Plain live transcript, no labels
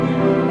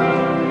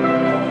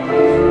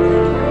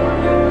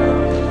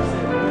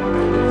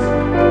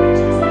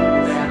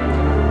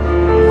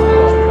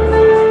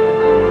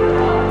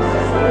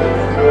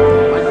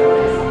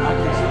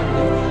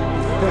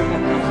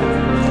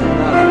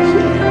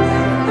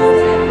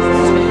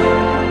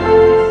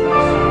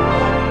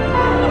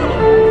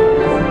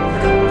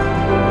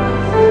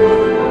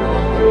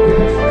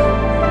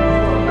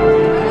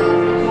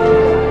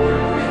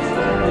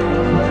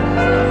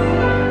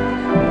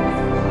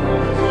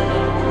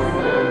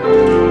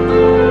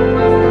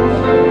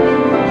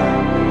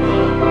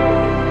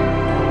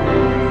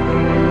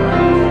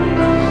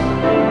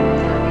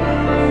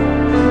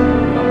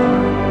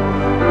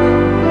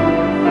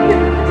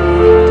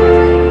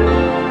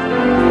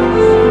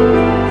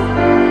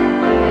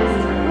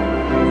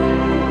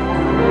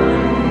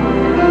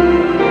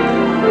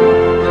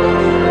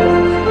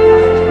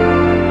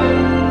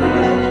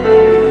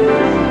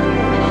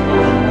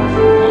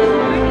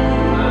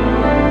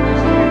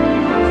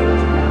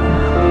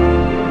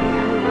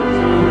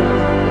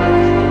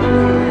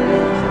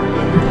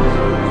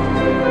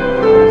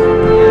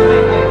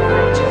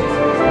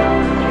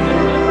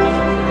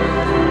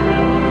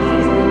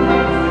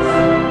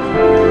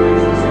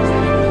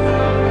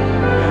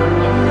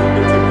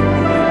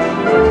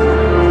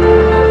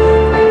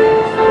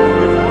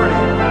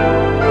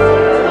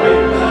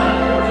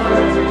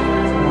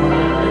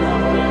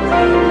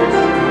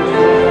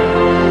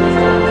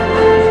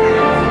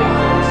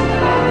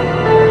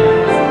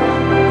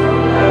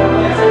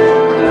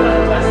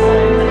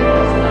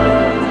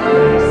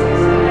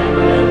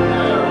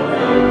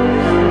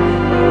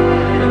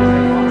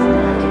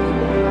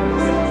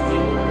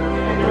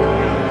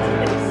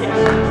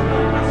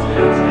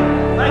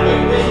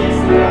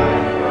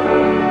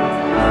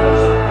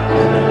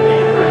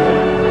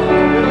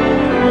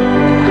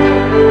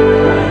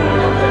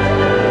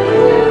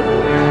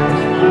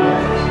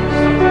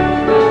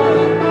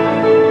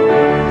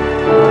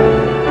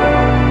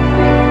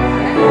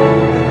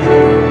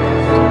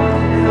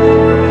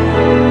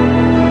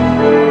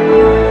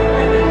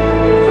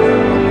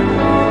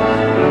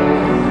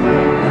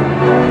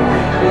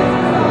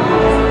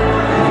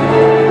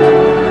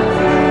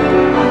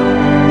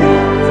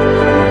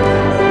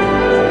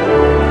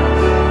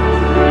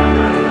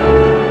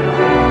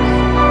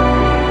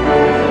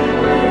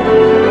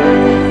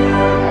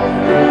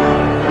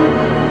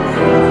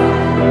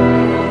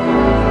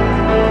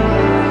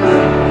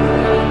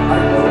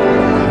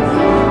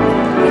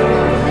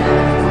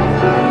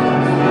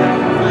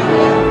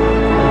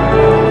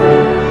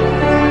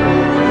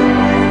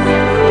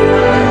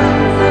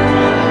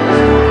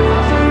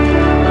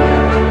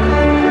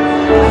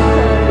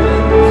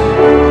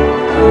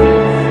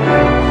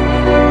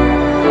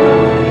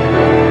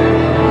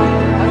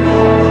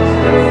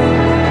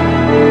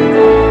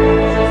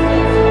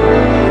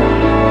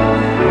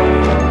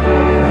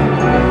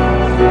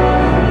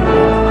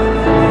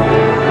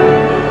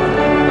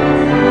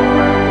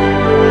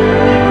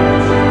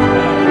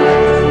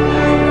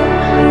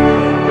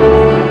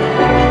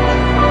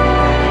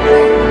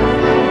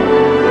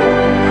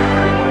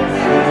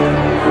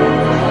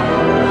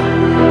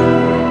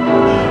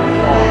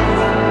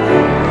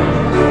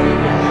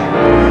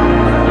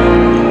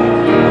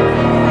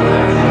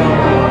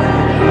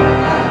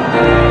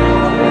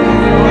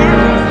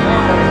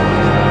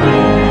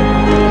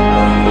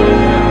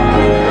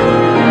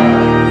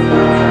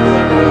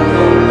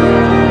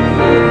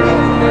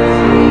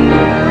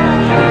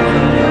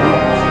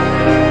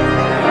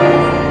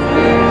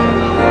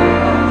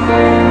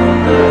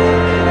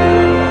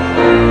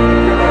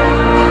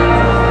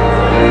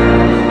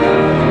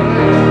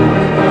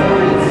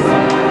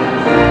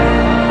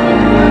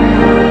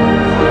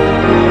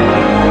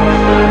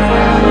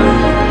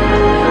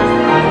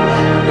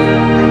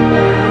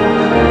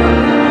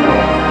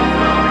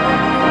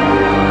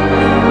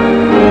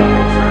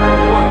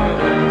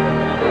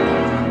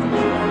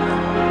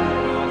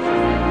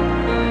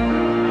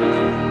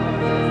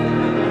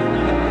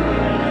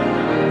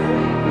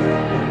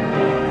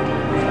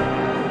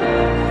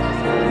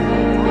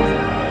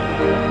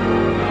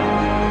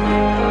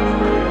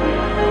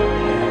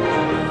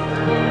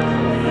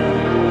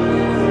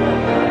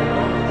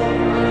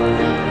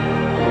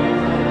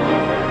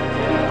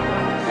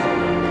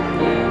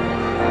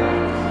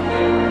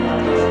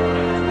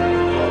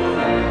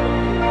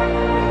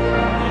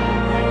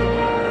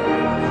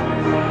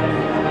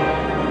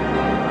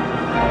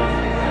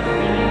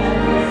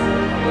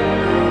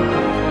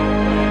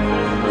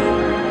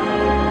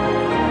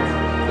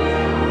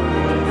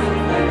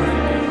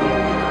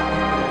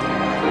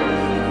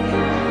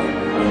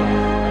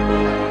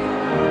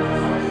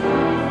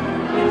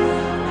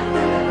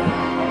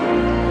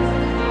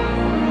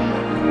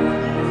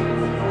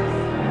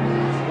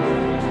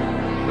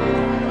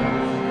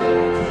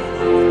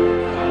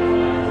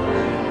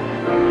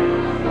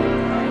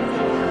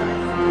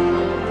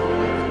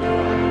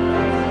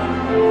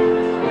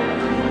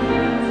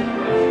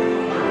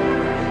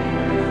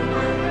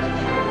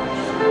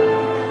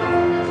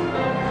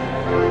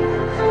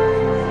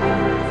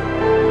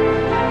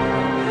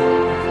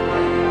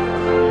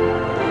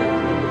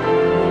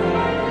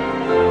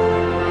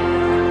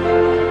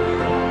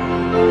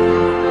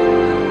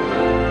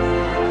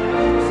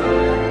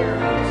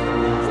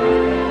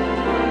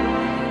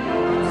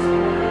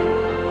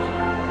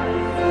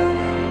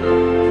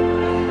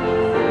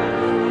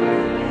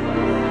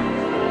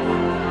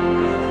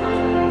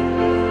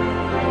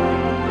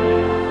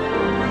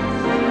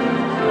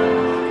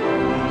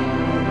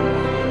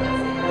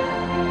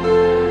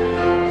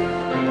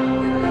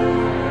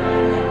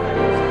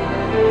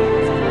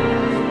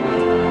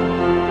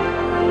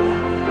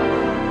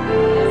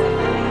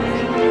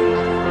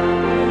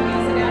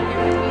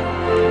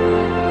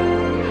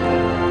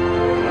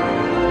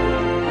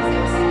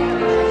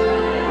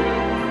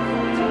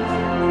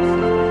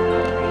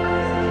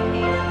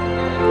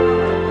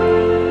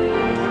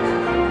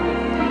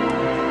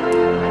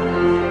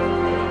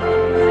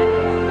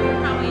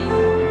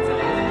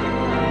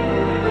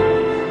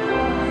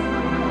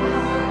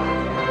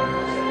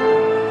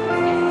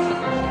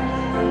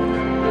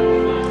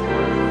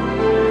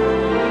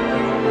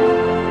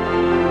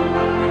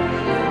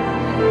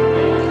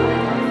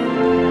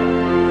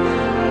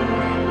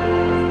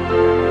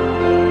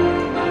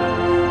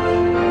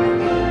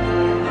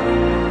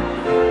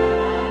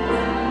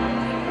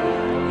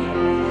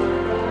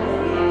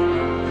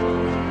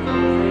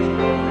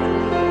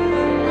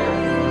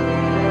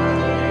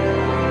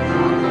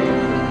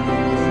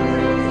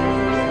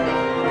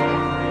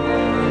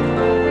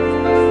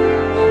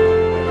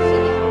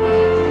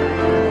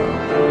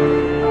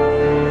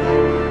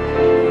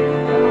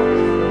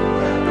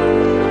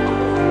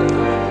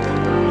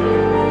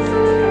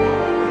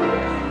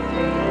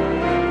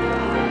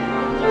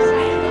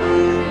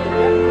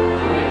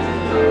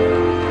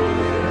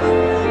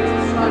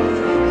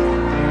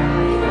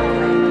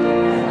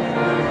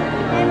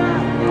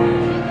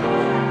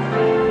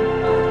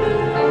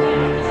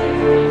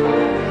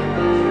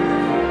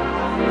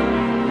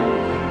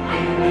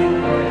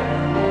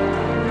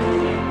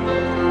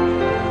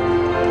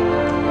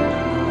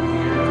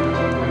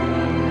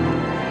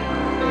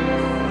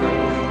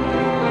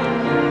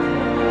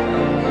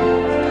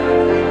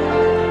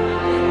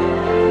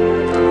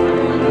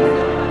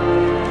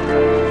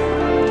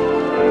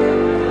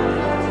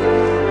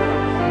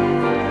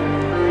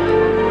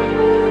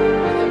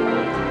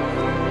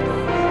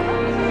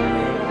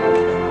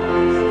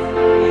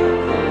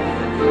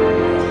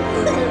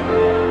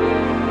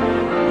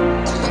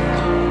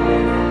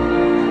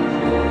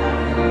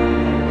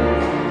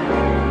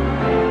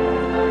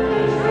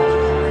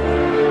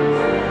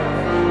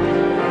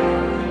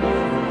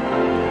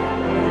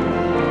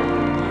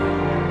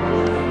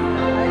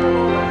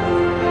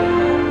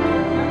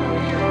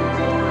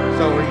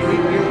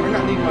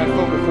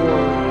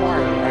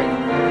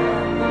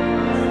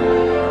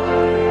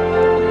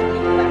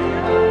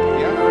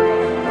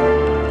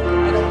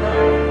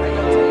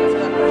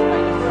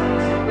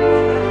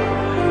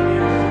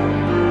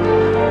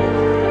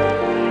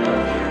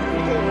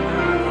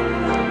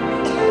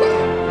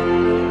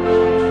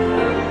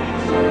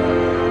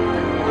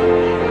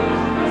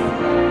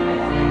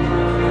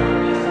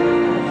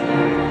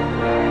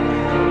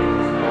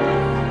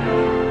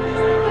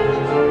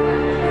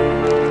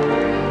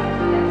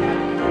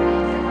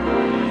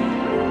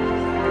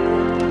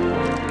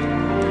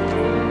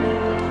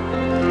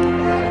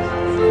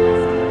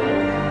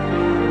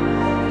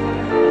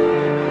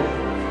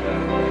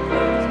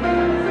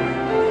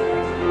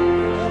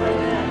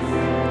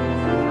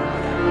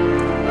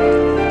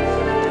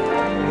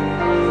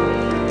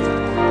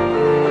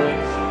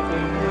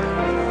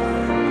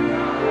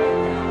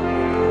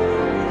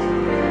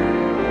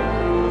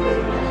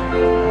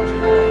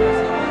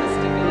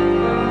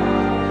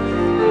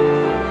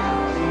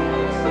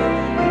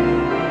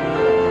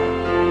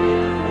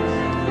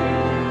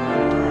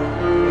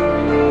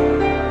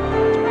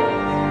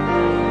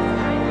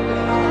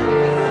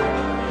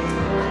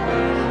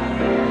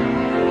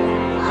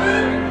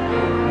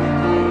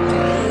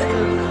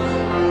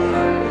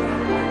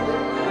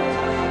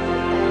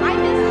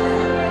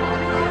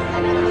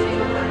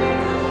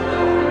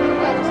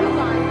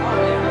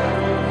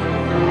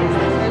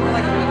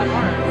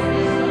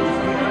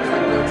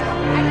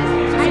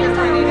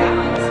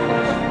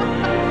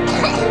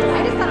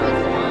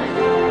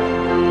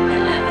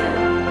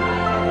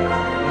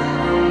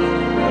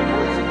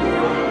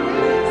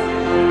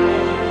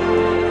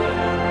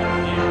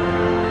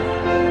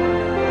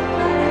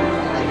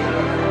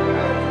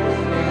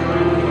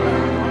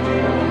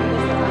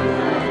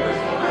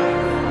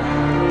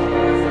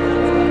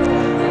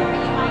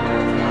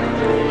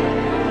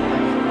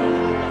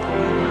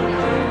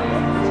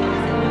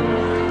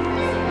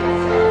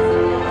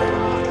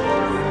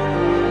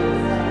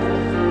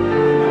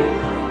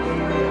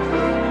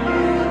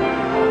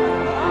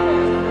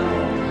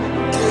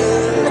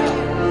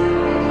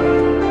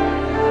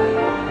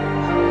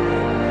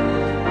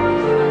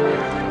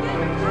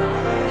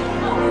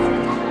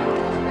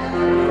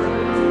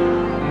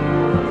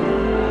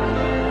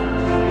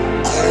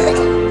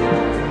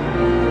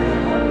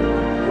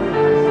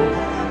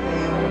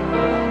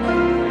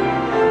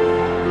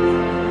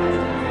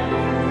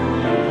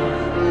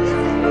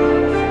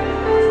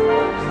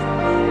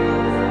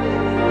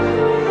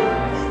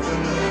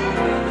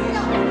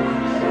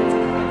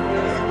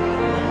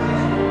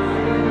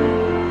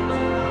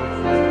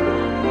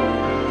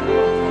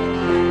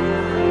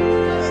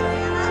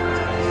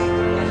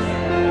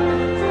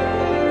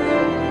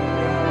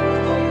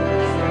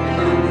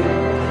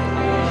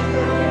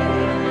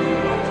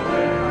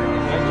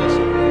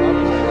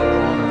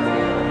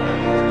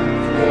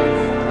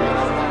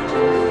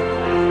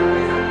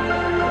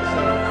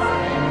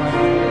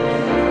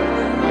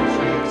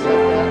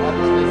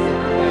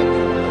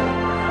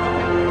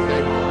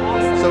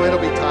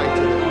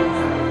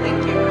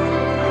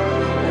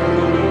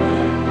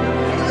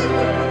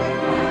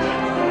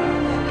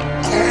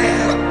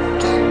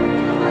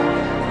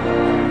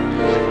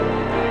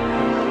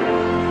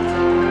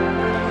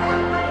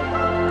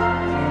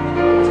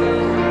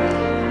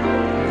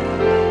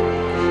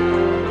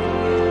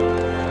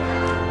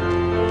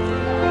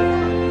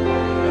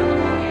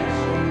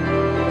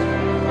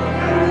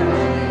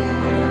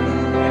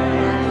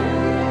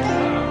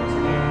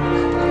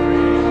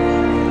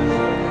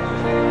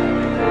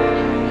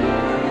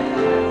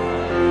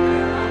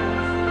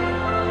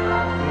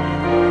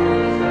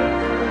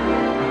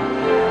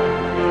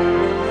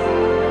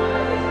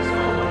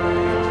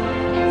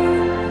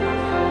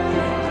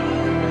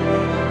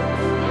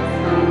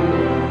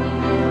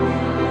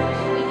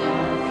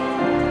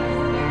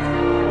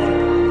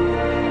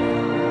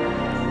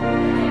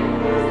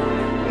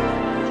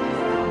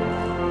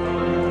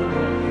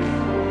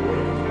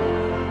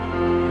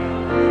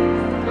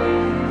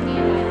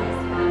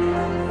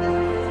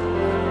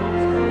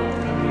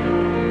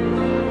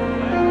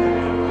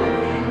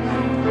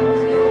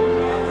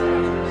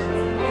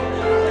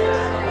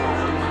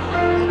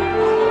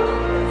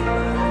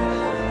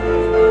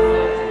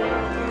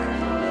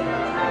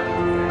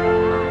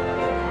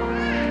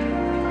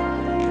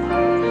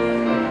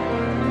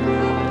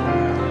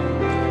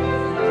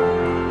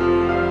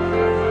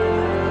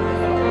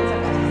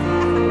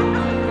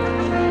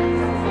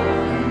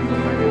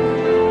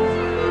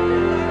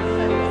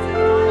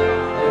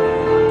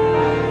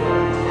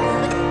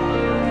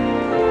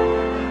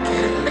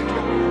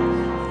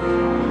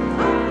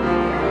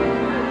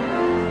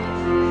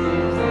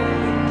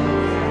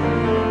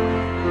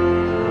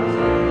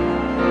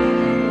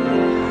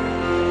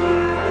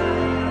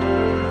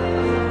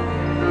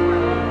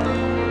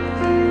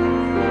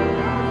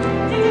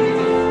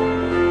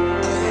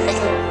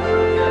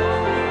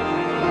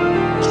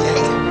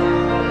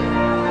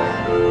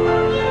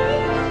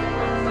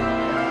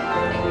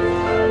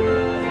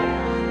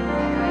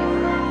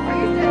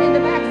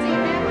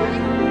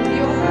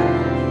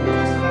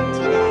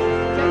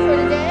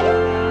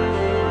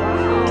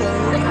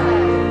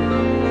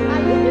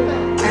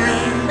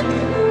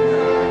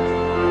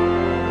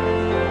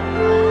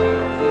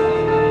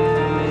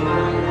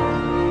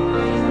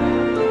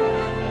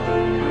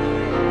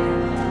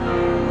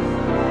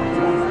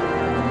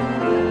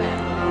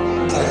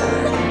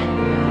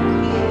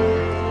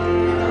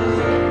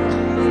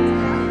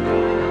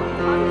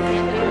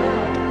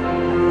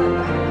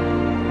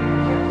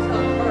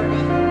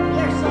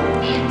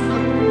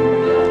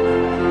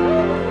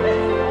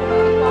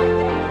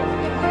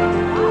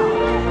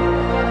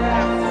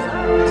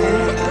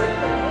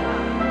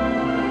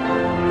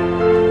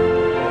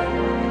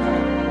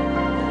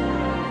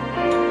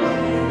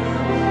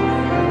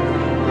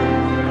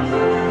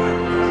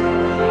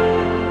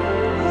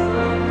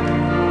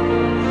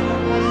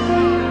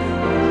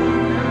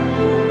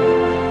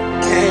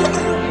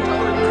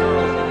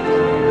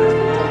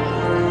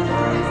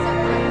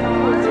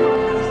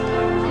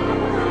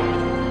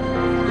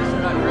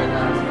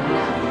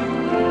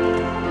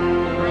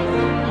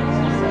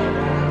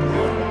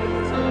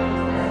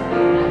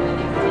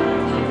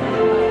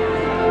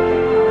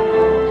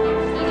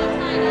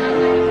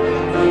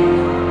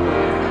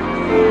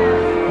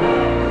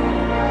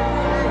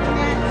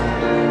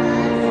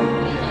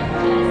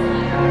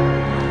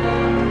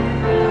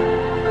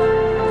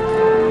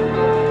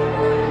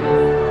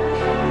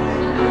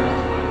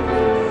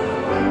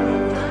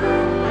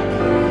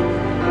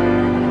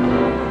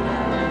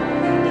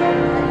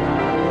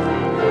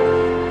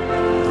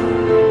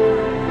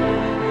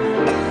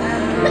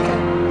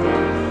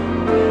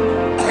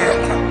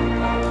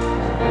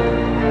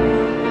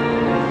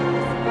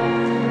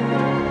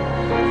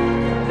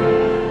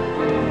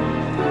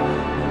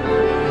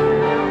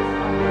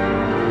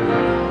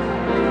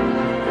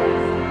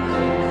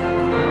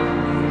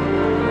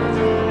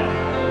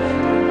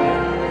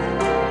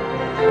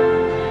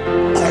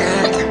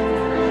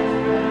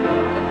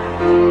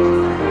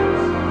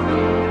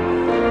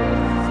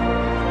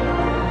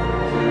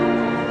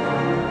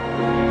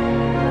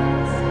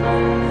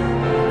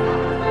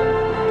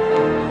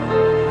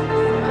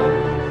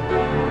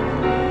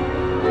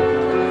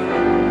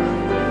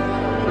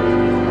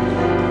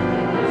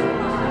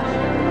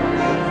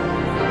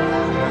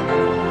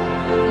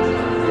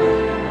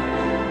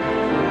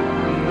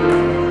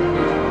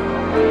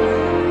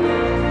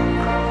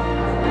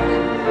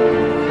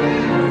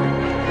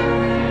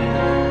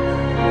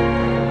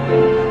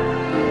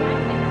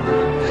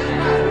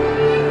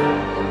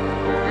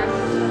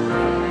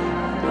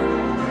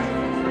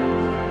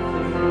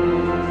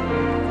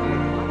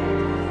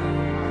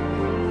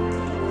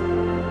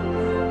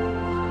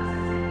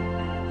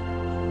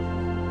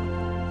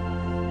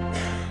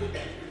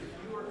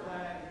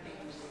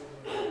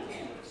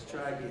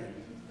again.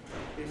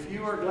 If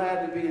you are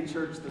glad to be in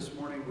church this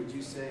morning, would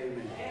you say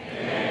amen?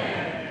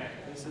 Amen.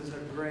 This is a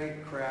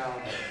great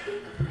crowd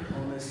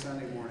on this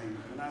Sunday morning,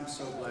 and I'm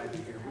so glad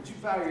you're here. Would you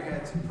bow your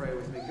heads and pray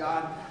with me?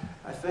 God,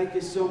 I thank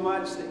you so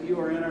much that you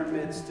are in our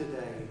midst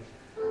today.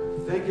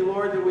 Thank you,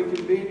 Lord, that we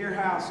can be in your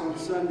house on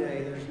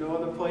Sunday. There's no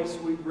other place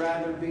we'd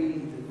rather be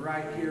than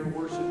right here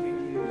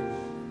worshiping you.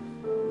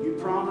 You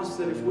promised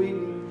that if we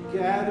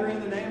gather in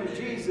the name of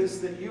Jesus,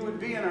 that you would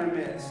be in our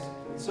midst.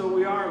 And so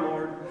we are,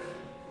 Lord.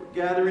 We're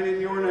gathering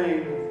in your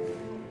name.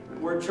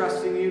 And we're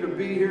trusting you to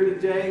be here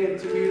today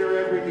and to meet our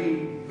every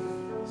need.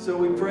 So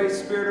we pray,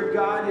 Spirit of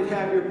God, you'd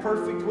have your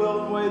perfect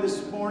will and way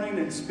this morning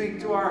and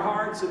speak to our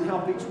hearts and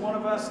help each one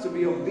of us to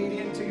be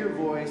obedient to your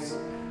voice.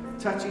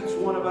 Touch each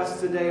one of us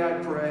today, I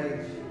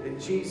pray. In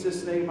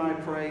Jesus' name I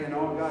pray. And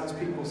all God's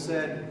people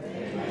said,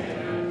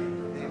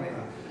 amen.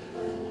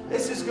 Amen.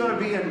 This is going to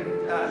be an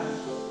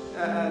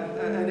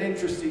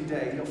interesting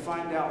day. You'll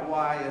find out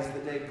why as the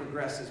day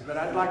progresses. But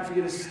I'd like for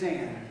you to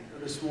stand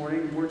this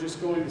morning. We're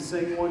just going to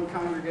sing one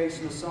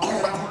congregational song.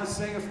 And I want to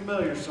sing a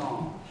familiar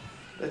song.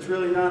 That's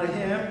really not a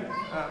hymn,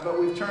 but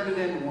we've turned it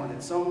into one.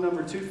 It's song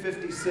number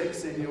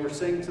 256 in your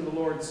Sing to the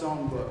Lord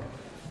songbook.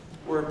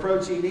 We're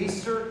approaching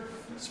Easter.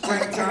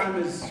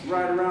 Springtime is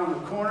right around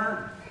the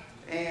corner,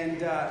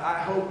 and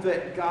I hope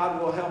that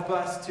God will help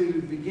us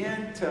to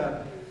begin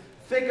to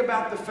think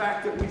about the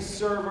fact that we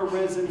serve a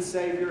risen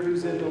Savior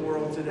who's in the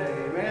world today.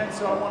 Amen?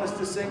 So I want us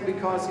to sing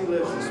Because He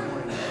Lives this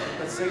morning.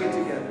 Let's sing it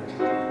together.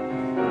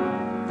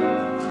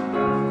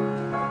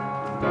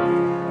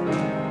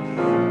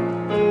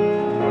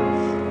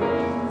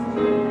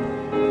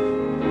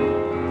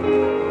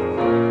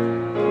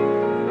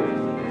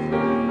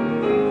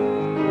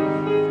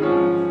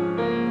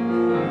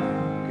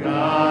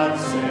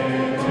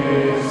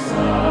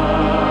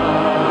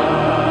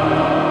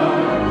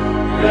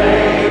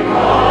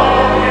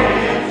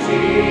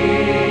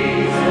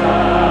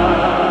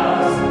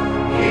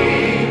 He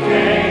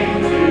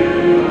came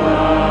to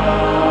us.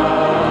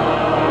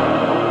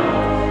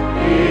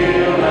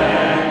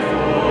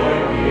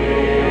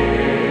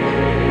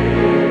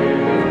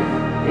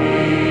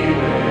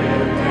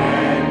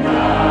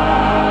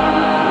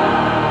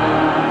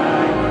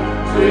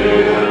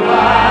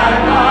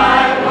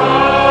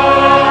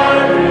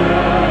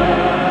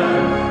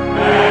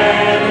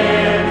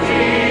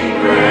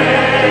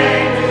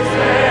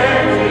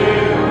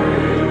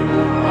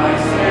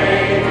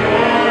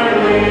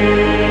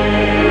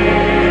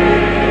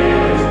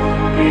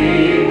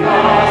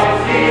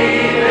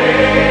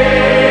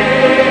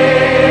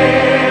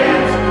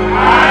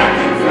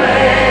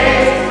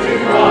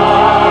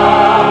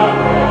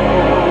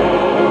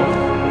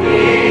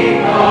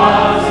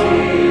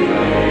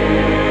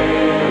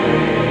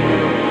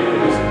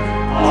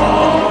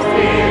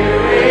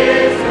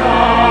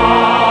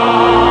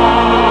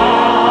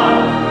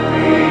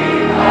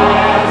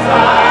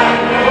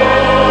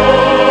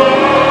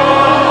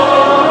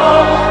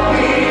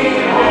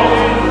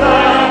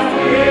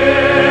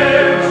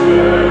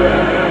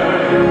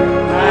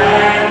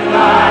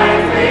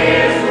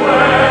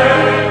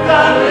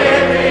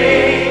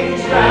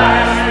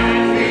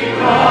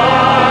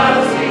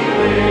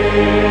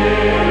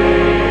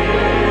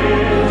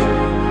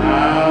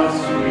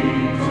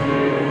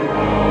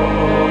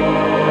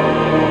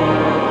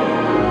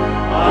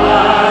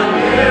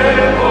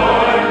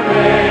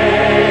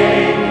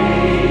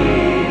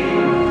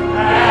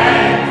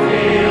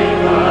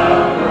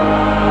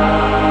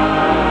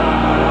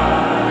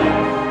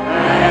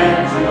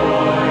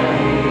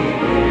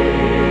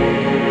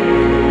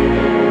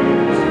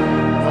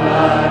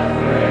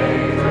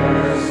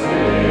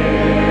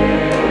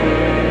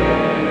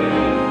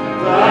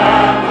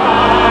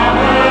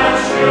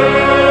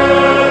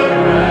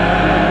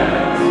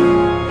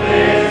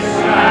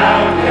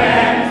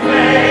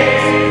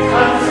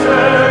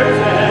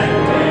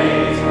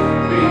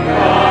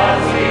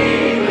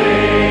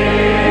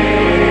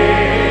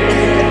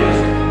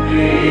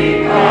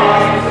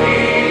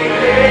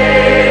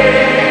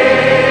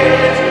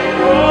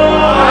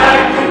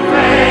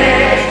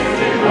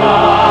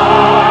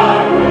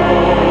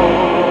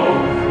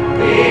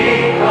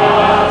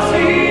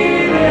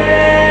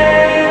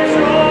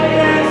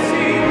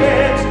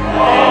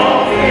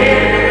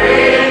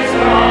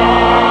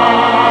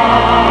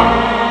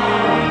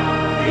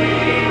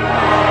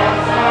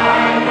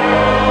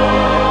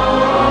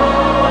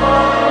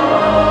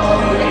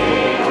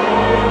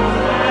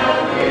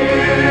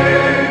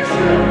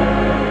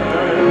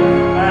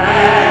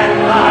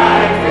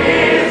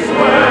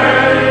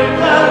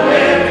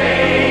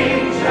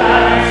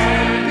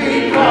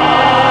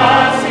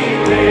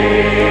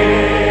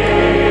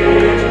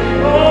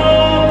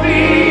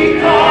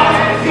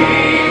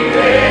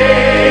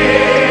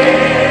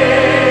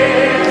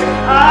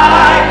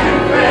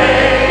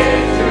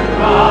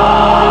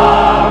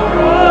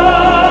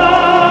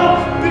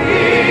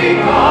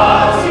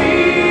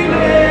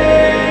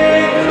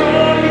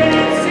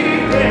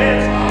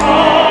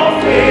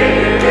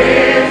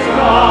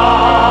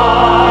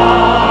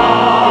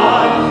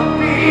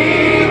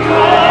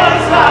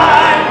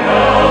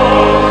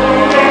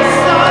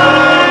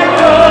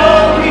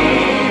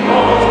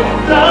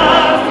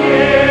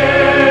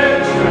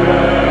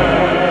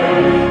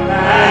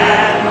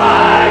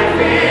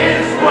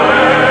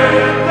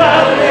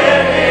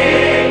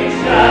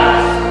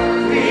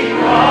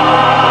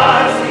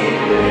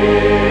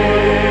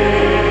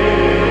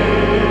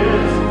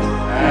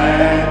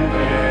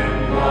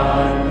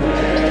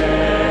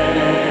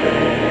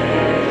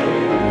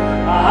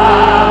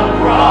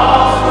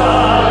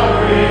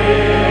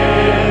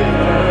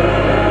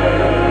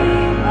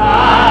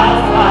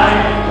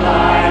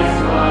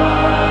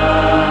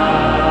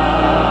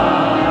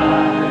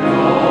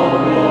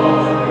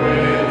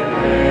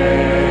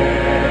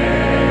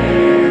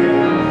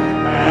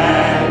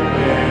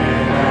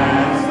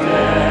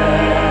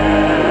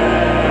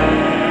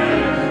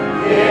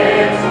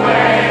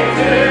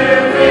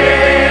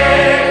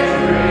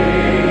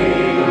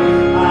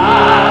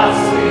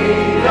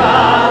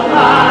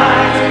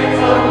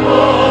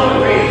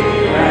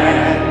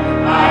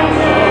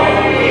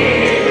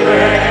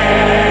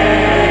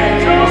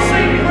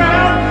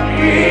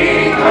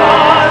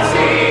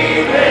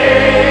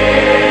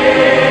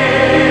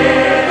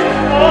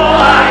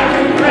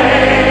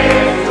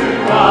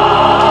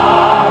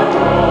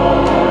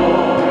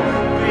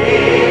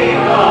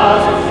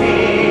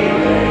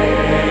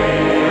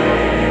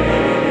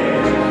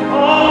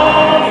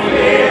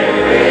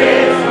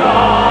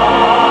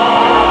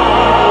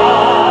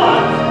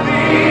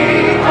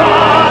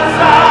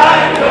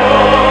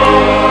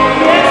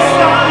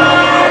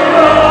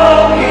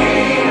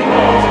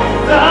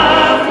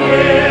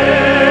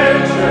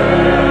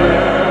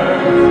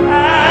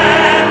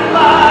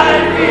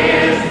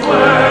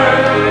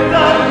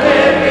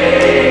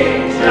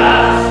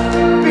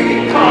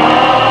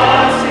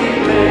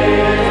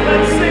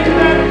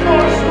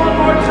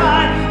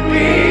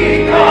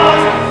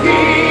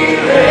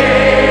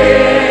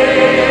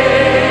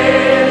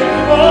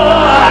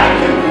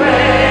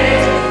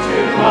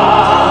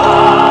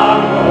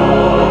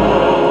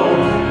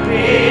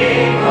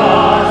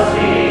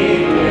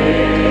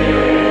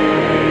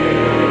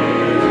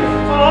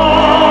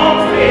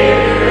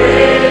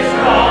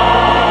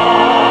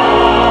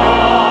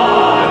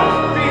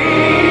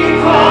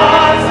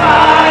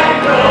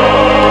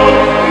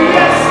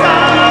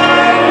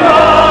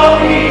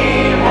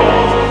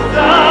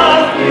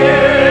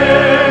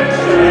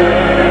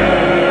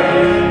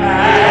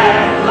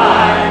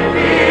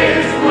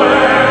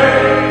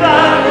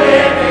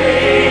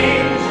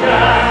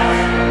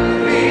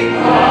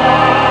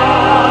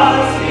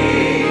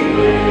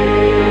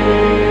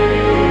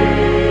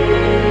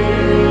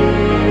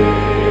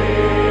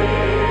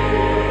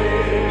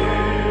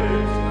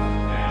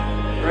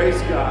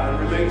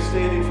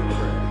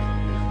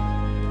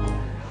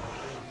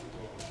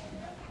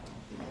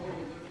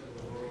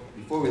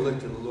 Before we look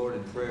to the Lord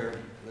in prayer,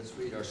 let's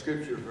read our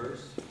scripture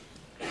verse.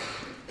 And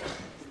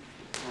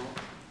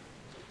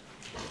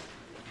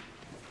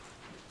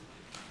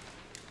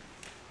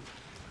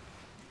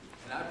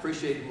I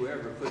appreciate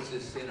whoever puts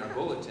this in our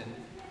bulletin.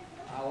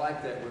 I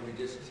like that where we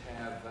just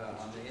have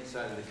on the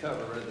inside of the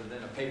cover rather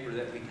than a paper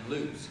that we can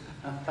lose.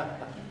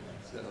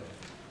 So,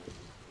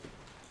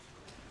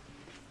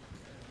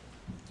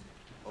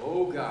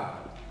 O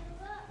God,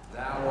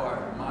 thou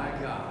art my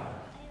God.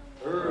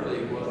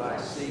 Early will I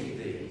seek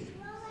thee.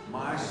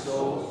 My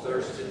soul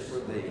thirsteth for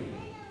thee.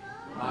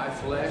 My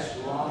flesh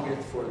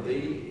longeth for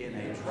thee in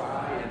a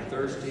dry and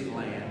thirsty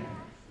land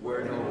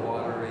where no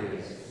water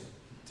is,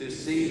 to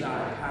see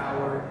thy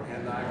power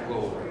and thy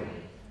glory,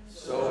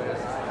 so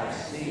as I have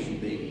seen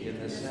thee in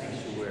the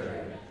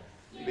sanctuary.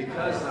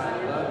 Because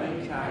thy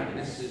loving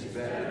kindness is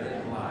better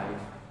than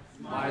life,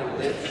 my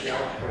lips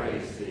shall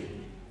praise thee.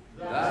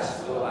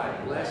 Thus will I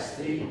bless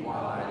thee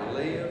while I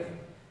live.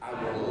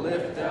 I will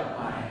lift up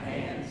my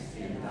hands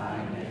in thy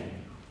name.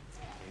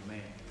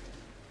 Amen.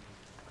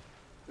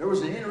 There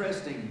was an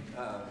interesting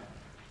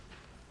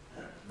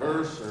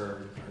verse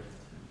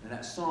in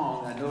that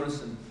song I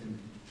noticed in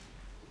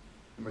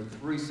number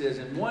 3 says,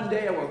 and one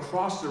day I will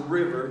cross the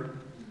river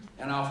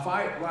and I'll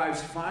fight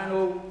life's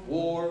final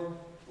war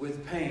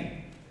with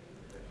pain.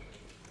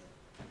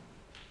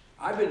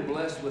 I've been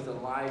blessed with a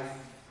life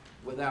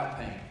without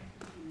pain.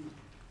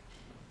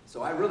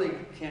 So I really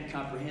can't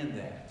comprehend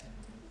that.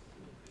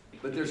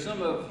 But there's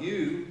some of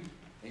you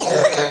and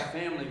your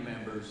family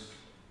members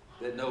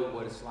that know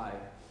what it's like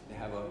to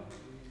have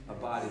a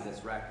body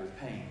that's racked with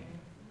pain.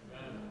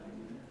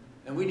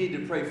 And we need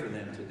to pray for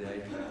them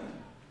today.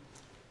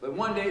 But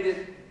one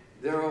day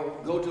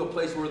they'll go to a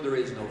place where there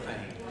is no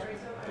pain.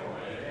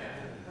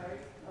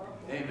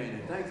 Amen.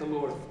 And thank the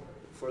Lord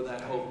for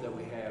that hope that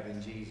we have in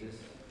Jesus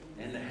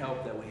and the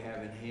help that we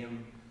have in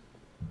Him.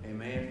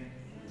 Amen.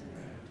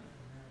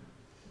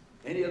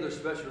 Any other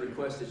special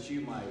requests that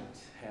you might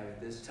have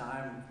at this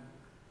time?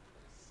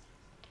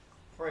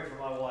 Pray for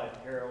my wife,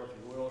 Carol, if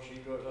you will. She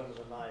goes under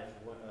the knife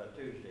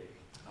Tuesday.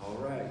 All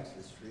right.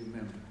 Let's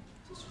remember.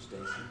 Sister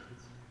Stacy.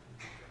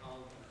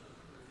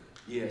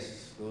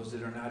 Yes, those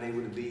that are not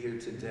able to be here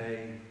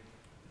today,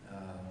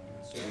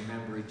 so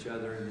remember each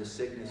other in the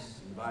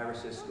sickness and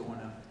virus that's going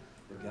on,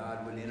 that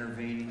God would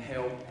intervene and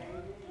help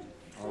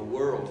our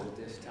world at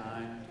this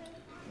time.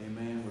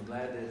 Amen. We're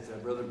glad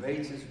that Brother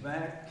Bates is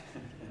back.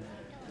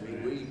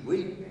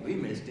 We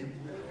missed him.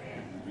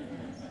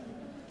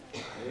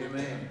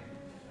 Amen.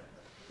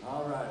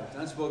 All right.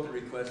 Unspoken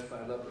request by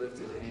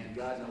uplifted hand.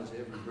 God knows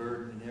every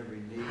burden and every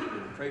need.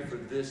 And pray for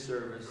this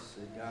service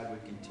that God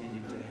would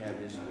continue to have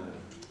His way.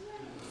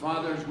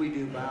 Father, as we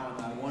do bow in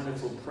thy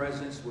wonderful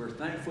presence, we're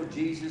thankful,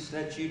 Jesus,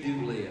 that you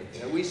do live,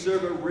 that we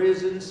serve a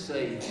risen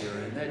Savior,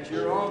 and that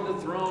you're on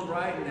the throne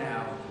right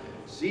now,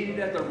 seated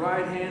at the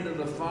right hand of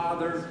the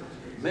Father,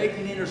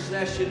 making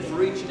intercession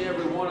for each and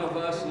every one of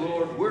us,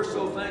 Lord. We're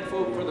so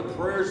thankful for the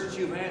prayers that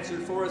you've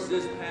answered for us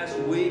this past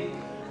week.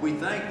 We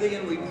thank thee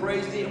and we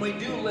praise thee, and we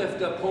do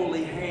lift up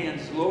holy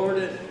hands, Lord,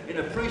 in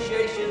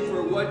appreciation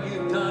for what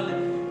you've done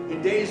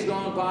in days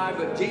gone by.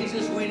 But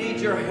Jesus, we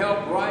need your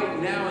help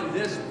right now in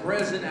this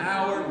present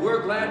hour.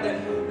 We're glad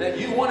that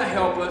you want to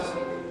help us.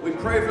 We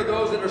pray for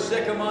those that are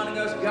sick among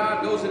us,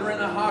 God, those that are in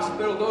the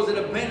hospital, those that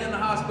have been in the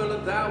hospital,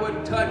 that thou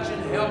would touch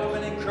and help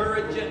and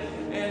encourage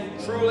and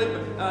truly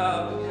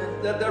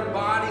that their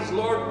bodies,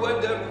 Lord,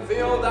 would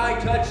feel thy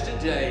touch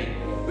today.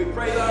 We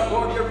pray,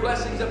 Lord, your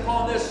blessings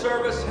upon this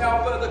service.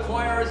 Help the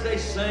choir as they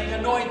sing.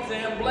 Anoint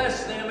them,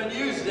 bless them, and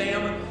use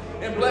them.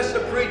 And bless the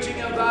preaching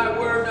of thy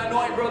word.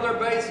 Anoint Brother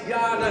Bates,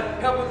 God.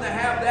 Help him to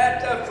have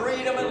that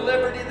freedom and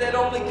liberty that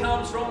only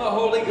comes from the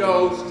Holy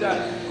Ghost.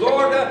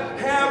 Lord,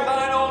 have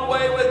thine own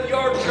way with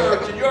your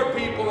church and your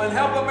people. And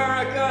help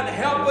America and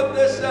help with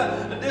this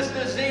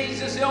disease,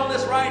 this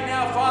illness right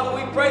now. Father,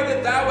 we pray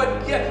that thou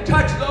would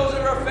touch those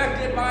that are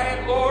affected by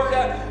it, Lord.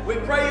 We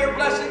pray your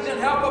blessings and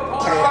help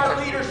upon our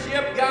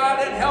leadership, God,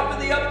 and help in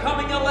the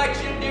upcoming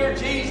election, dear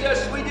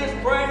Jesus. We just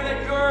pray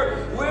that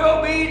your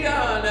will be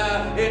done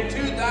in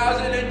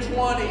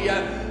 2020.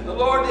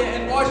 Lord,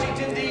 in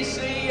Washington,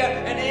 D.C.,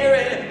 and here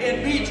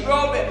in Beech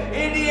Grove,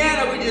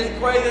 Indiana, we just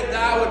pray that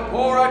thou would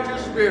pour out your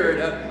Spirit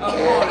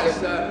upon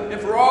us. And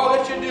for all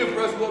that you do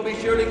for us, we'll be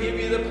sure to give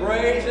you the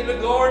praise and the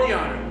glory and the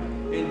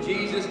honor. In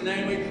Jesus'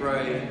 name we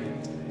pray.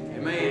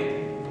 Amen.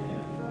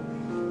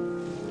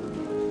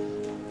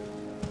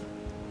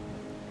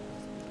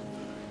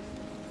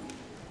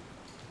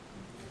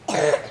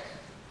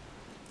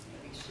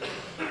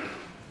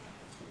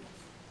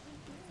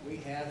 We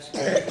have some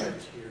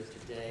visitors here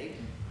today,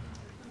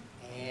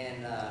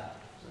 and I'd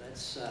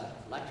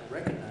like to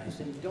recognize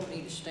them. You don't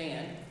need to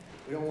stand.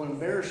 We don't want to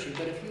embarrass you,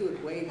 but if you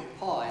would wave your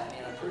paw at me,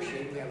 and I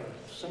appreciate it. We have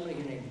somebody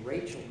here named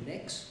Rachel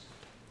Nix.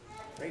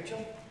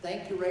 Rachel,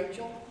 thank you,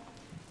 Rachel.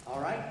 All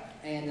right,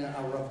 and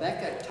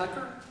Rebecca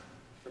Tucker.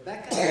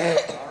 Rebecca,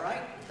 all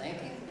right,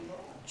 thank you.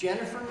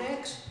 Jennifer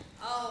Nix.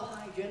 Oh,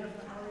 hi,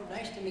 Jennifer. How are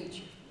you? Nice to meet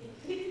you.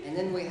 And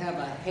then we have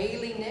a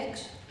Haley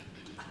Nix.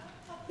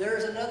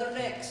 There's another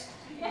Nix.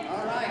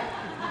 All right.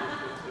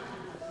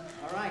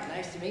 All right,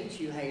 nice to meet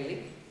you,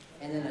 Haley.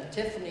 And then a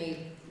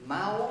Tiffany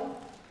Mowell.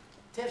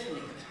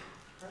 Tiffany,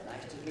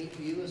 nice to meet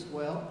you as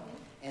well.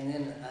 And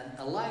then an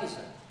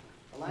Eliza.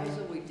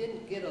 Eliza, we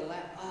didn't get a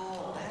lap.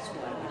 Oh, that's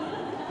why we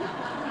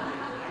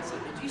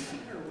didn't. Did you see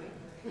her wing?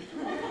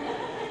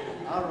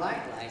 All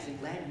right, Eliza,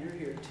 glad you're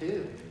here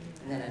too.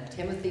 And then a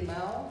Timothy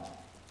Mowell.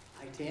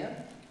 Hi, Tim.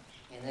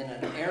 And then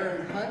an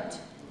Aaron Hunt.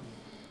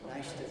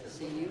 Nice to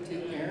see you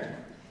too, Aaron.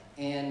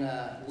 And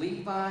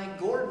Levi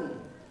Gordon.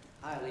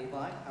 Hi,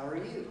 Levi. How are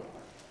you?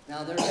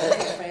 Now, there's a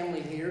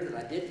family here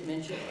that I didn't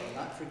mention. I'm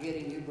not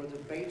forgetting you. Brother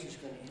Bates is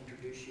going to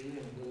introduce you in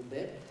a little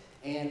bit.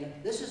 And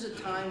this is a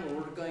time where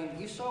we're going,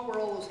 you saw where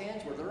all those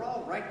hands were. They're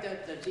all right there.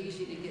 That's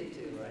easy to get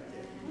to right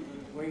there.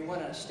 Where you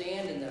want to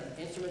stand and the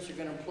instruments are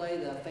going to play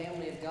the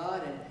family of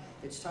God. And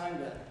it's time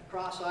to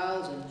cross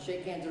aisles and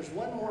shake hands. There's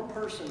one more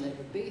person that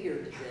would be here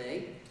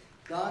today.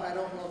 Don, I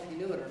don't know if you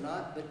knew it or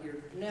not, but your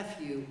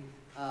nephew,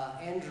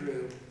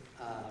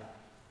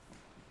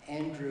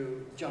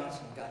 Andrew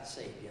Johnson, got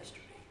saved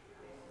yesterday.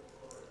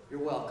 You're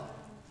welcome.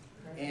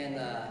 And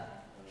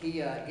he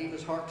gave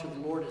his heart to the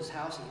Lord at his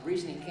house. And the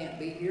reason he can't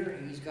be here,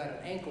 he's got an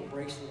ankle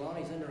bracelet on.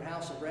 He's under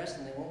house arrest,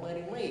 and they won't let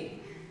him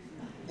leave.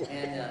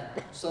 And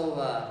so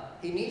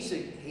he needs to.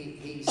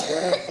 He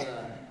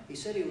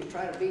said he would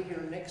try to be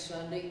here next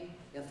Sunday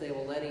if they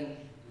will let him,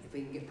 if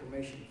he can get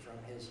permission from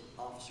his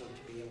officer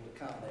to be able to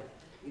come. But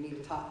you need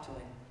to talk to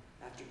him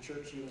after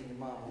church, you and your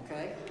mom,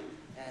 okay?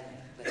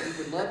 But he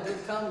would love to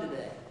come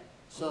today.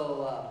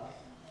 So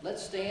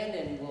let's stand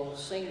and we'll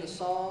sing the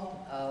song,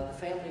 The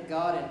Family of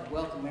God, and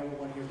welcome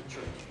everyone here to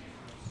church.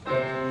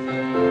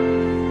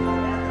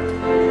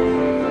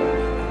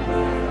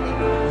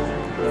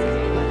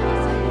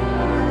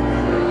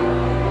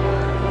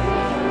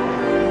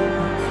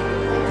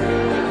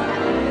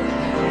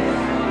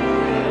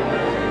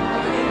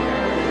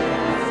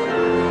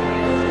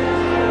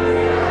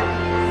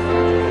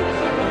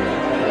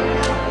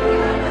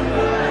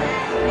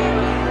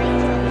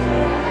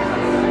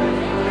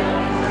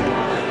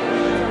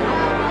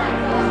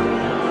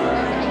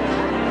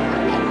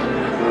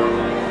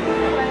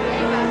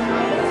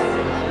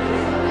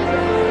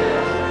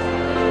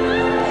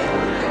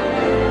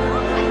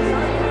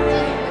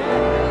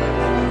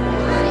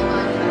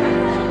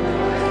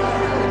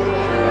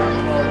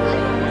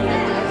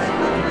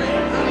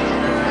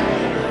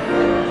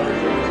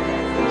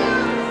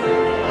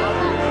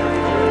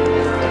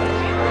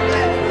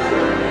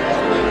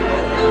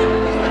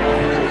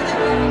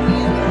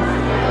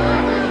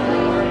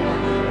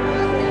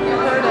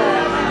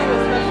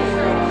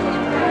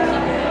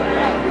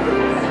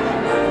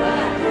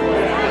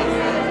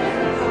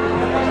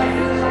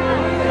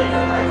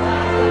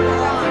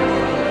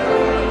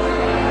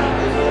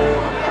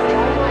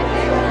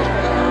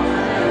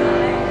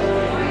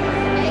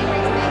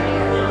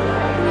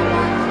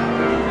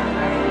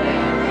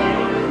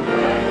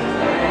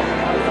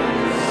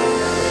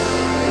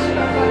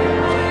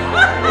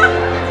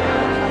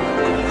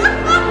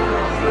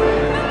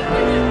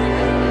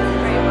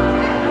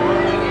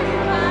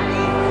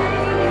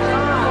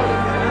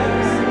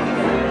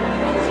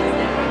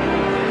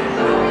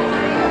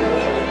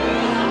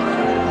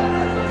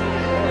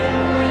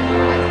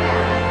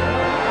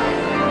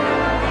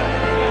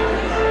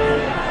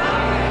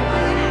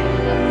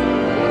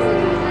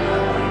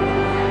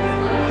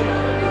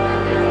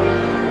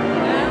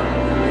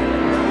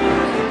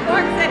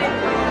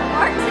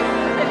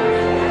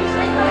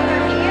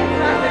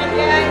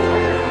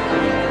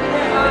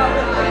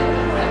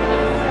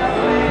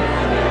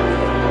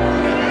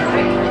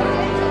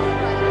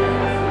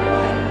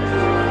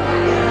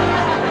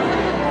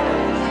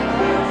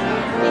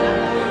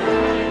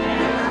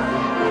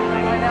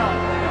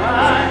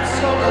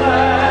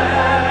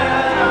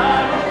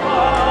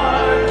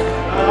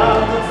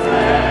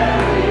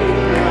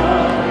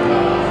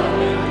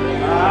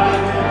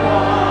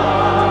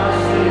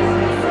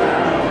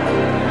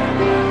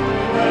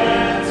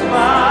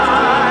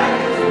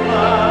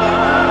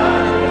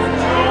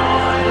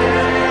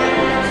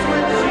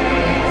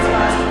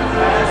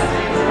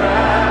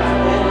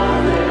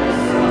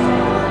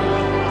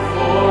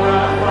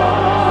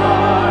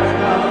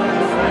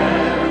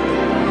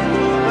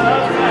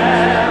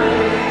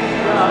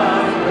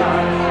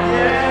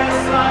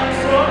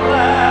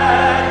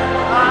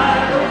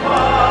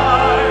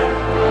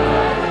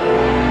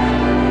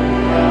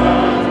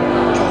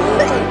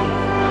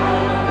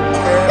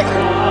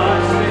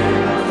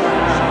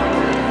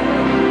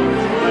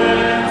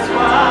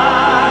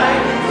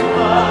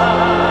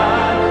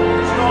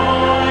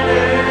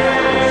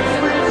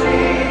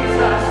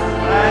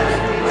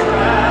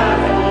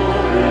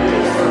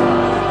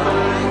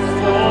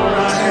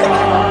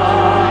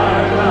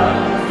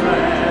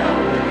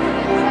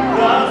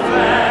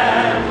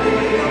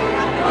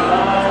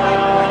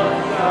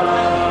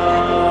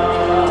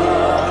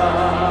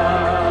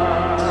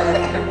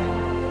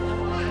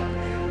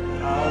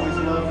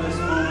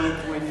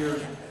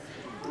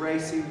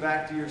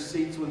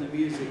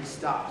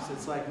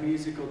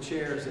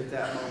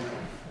 at that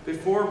moment.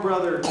 Before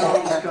Brother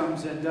Thomas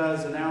comes and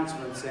does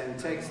announcements and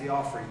takes the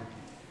offering,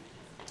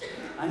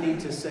 I need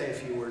to say a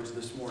few words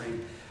this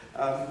morning.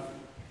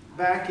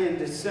 Back in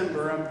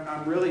December,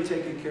 I'm really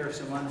taking care of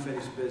some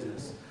unfinished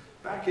business.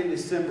 Back in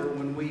December,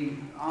 when we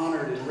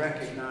honored and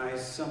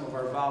recognized some of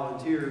our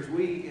volunteers,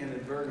 we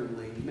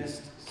inadvertently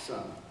missed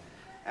some.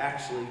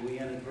 Actually, we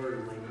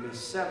inadvertently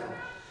missed several.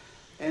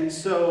 And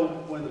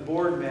so when the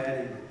board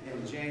met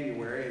in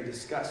January and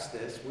discussed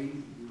this, we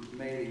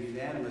made a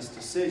unanimous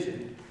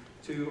decision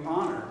to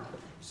honor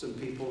some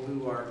people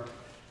who are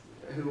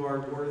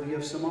worthy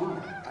of some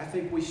honor. I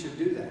think we should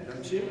do that,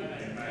 don't you?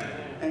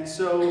 And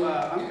so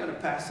I'm going to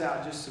pass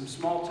out just some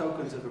small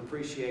tokens of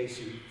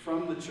appreciation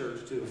from the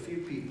church to a few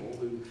people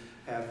who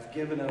have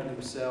given of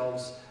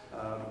themselves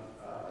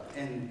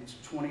in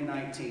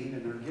 2019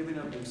 and are giving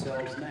of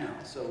themselves now.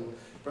 So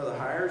Brother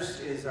Hires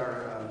is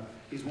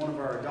he's one of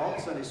our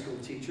adult Sunday school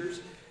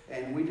teachers,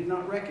 and we did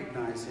not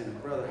recognize him.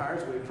 Brother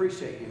Hires, we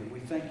appreciate you.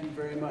 We thank you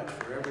very much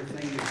for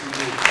everything that you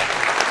do.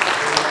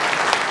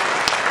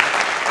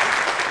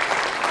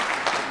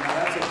 Now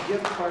that's a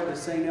gift card to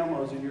St.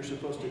 Elmo's, and you're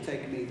supposed to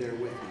take me there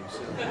with you.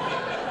 So,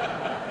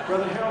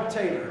 Brother Harold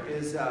Taylor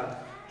is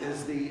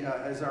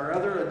our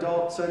other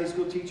adult Sunday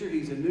school teacher.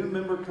 He's a new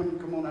member.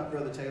 Come on up,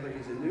 Brother Taylor.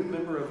 He's a new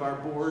member of our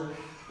board.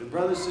 And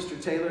Brother and Sister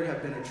Taylor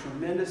have been a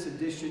tremendous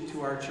addition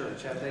to our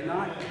church, have they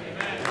not?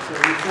 And so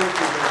we thank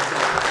you, Brother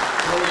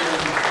Taylor.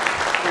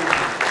 Thank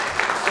you.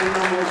 St.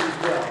 Elmo's as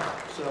well.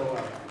 So,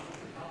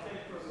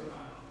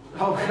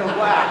 oh,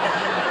 wow.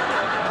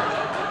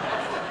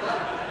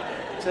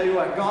 Tell you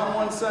what, gone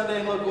one Sunday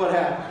and look what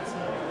happens.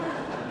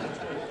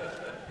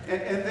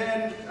 And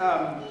then,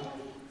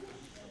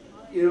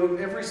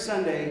 every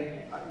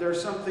Sunday, there are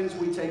some things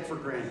we take for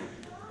granted.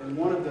 And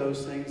one of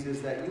those things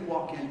is that you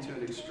walk into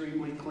an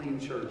extremely clean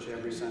church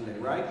every Sunday,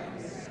 right?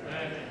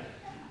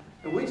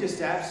 And we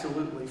just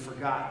absolutely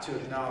forgot to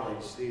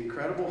acknowledge the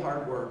incredible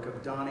hard work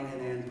of Donnie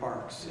and Ann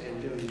Parks in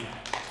doing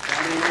that.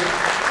 Donnie and Ann?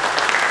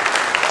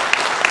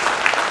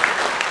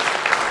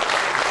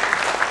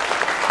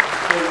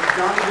 So,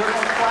 Donnie, we're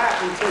going to clap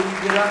until you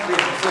get up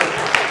here. So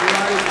you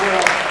might as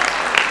well.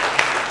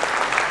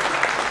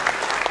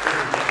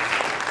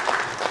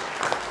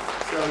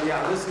 So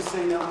yeah, this is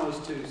St. Elmo's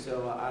too,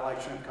 so I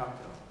like shrimp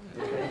cocktail.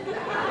 Okay?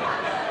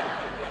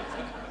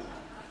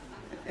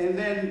 And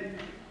then,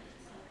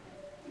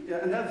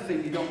 another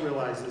thing you don't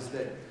realize is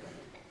that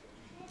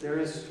there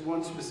is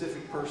one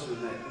specific person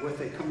that,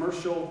 with a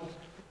commercial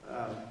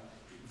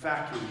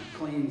vacuum,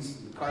 cleans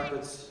the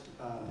carpets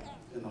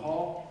in the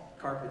hall,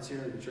 carpets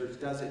here in the church,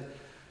 does it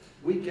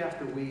week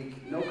after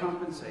week, no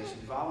compensation,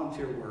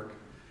 volunteer work,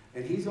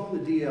 and he's on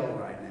the DL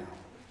right now.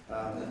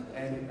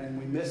 And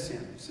we miss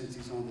him since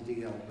he's on the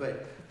DL.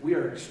 But we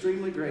are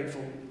extremely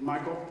grateful.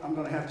 Michael, I'm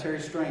going to have Terry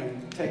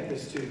Strain take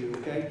this to you,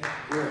 okay?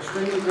 We're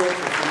extremely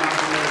grateful for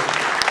Michael Miller.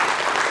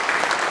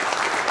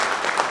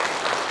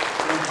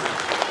 Thank you.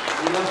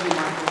 We love you,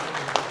 Michael,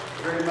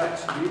 very much.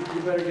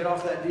 You better get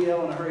off that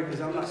DL in a hurry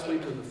because I'm not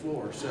sweeping the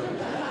floor. So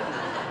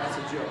that's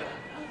a joke.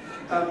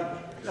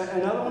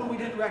 Another one we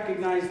didn't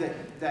recognize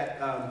that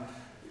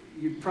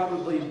you'd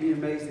probably be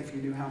amazed if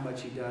you knew how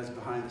much he does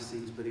behind the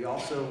scenes, but he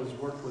also has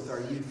worked with our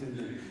youth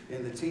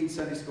in the teen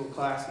Sunday school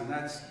class, and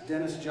that's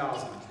Dennis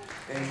Joslin.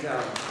 And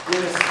Dennis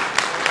is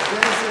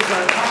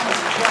our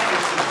Thomas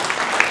Jefferson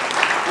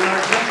and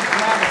our James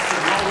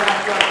Madison all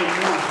wrapped up in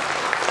one.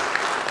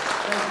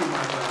 Thank you,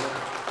 my brother.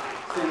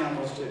 St.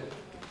 Elmo's too.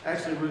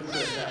 Actually, Ruth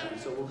does that one,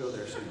 so we'll go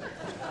there soon.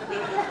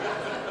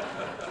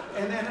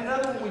 And then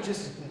another one we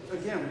just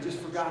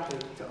forgot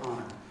to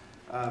honor.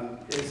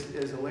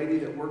 Is a lady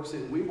that works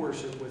in We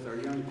Worship with our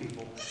young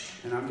people.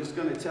 And I'm just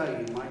going to tell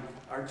you,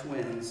 our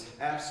twins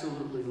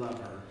absolutely love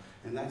her.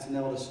 And that's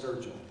Nelda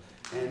Sturgill.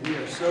 And we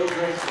are so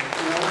grateful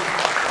for Nelda.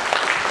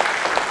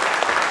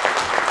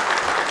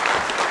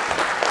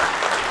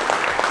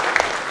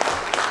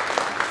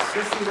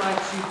 Sissy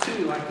likes you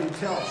too. I can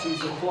tell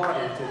she's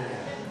applauded today.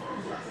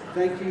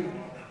 Thank you.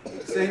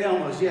 St.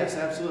 Elmo's, yes,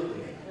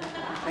 absolutely.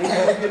 And you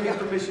will give me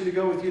permission to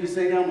go with you to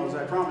St. Elmo's.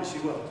 I promise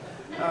you will.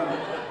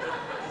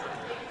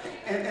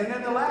 And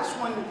then the last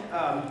one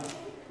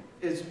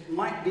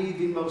might be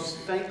the most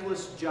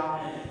thankless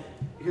job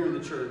here in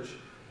the church,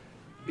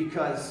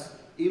 because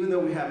even though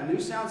we have a new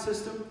sound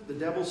system, the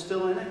devil's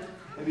still in it.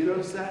 Have you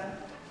noticed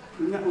that?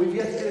 We've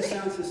yet to get a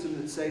sound system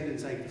that's saved and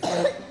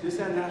sanctified. This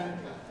hadn't happened.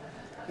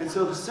 And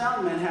so the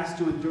sound man has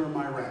to endure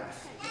my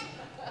wrath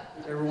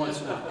every once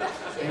in a while.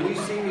 And you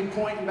see me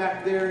pointing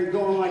back there and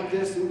going like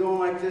this and going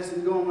like this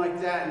and going like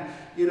that. And,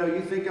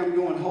 you think I'm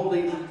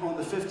holding on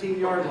the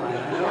 15-yard line.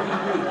 I know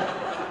you do.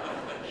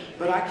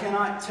 But I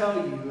cannot tell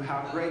you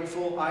how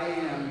grateful I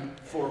am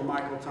for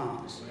Michael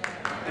Thomas.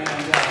 And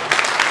you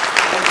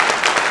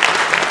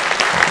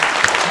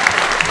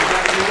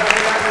got to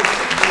have your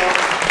seatbelt.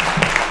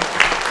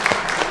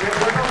 We're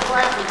going to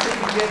clap until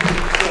you get to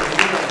the show.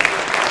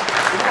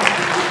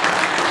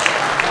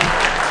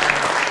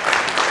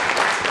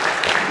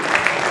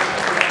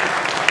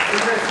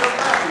 They're so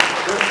happy.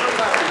 They're so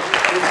happy.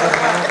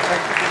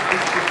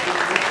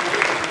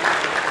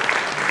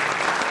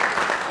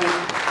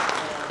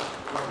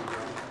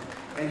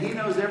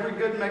 every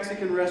good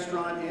Mexican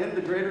restaurant in the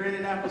greater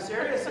Indianapolis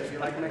area. So if you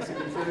like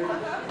Mexican food,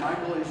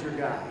 Michael is your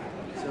guy.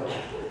 So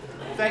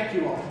thank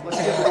you all. Let's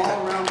give them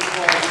all a round of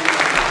applause.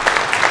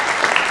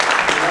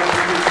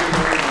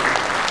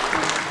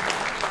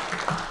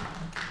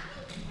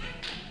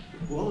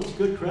 Well, it's a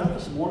good crowd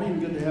this morning.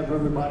 Good to have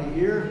everybody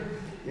here.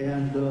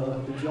 And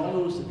did y'all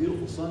notice the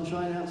beautiful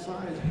sunshine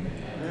outside?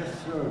 Yes,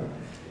 sir.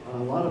 A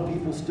lot of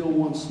people still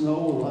want snow.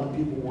 A lot of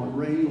people want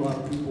rain. A lot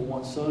of people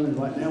want sun. And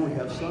right now we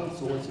have sun,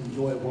 so let's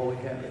enjoy it while we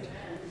have it.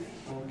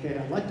 Okay,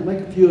 I'd like to make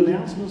a few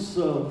announcements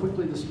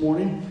quickly this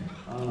morning.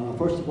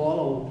 First of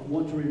all, I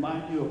want to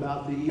remind you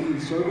about the evening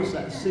service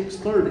at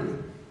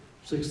 6:30.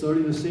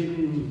 6:30 this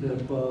evening.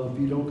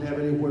 If you don't have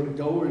anywhere to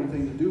go or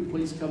anything to do,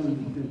 please come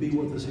and be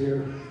with us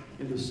here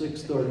in the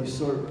 6:30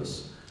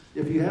 service.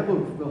 If you have a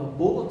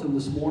bulletin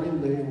this morning,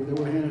 they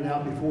were handed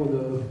out before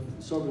the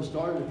service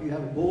started. If you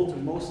have a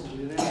bulletin, most of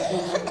the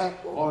announcements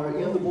are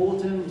in the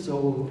bulletin,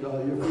 so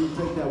you're free to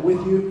take that with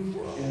you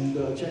and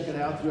check it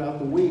out throughout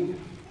the week.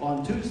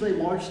 On Tuesday,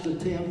 March the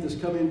 10th, this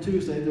coming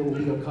Tuesday, there will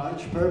be a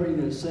cottage prayer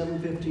meeting at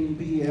 7:15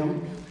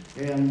 p.m.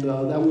 and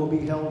that will be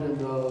held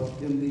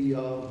in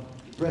the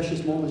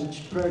Precious Moments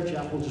Prayer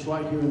Chapel just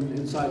right here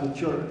inside the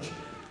church.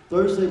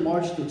 Thursday,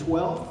 March the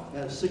 12th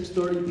at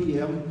 6:30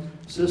 p.m.,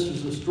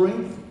 Sisters of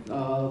Strength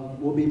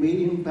will be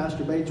meeting.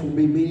 Pastor Bates will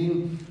be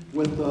meeting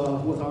with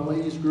our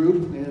ladies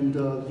group, and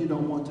you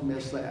don't want to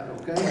miss that,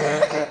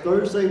 okay?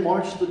 Thursday,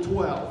 March the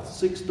 12th,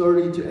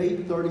 6:30 to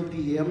 8:30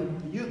 p.m.,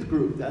 youth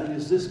group. That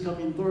is this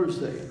coming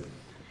Thursday.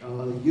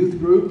 Youth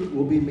group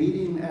will be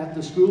meeting at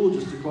the school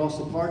just across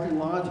the parking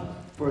lot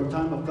for a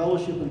time of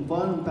fellowship and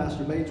fun.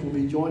 Pastor Bates will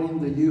be joining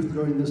the youth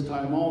during this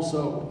time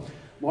also.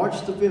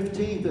 March the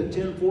 15th at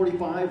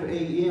 10:45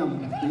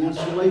 a.m., the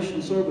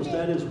installation service.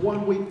 That is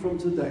 1 week from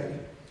today.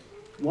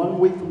 1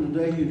 week from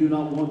today, you do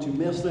not want to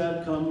miss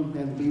that. Come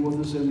and be with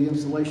us in the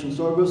installation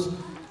service.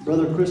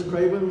 Brother Chris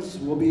Cravens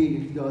will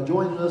be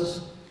joining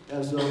us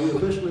as we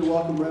officially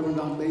welcome Reverend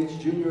Don Bates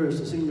Jr. as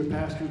the senior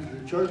pastor to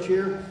the church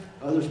here.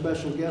 Other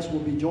special guests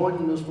will be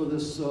joining us for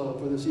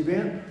this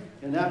event.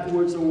 And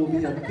afterwards, there will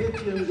be a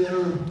pitch-in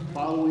dinner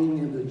following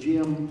in the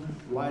gym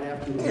right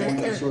after the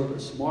morning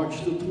service.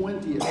 March the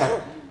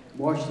 20th.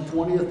 March the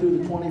 20th through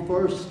the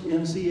 21st,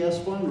 NCS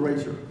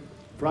fundraiser.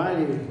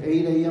 Friday,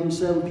 8 a.m.,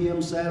 7 p.m.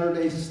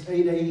 Saturday,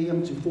 8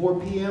 a.m. to 4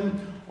 p.m.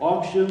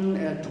 Auction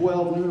at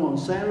 12 noon on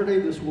Saturday.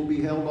 This will be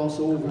held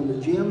also over in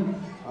the gym.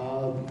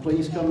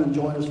 Please come and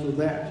join us for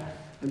that.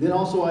 And then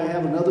also I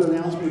have another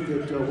announcement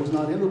that was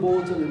not in the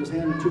bulletin. It was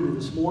handed to me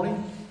this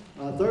morning.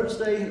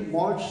 Thursday,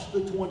 March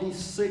the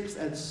 26th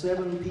at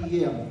 7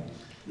 p.m.,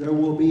 there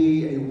will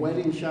be a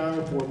wedding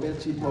shower for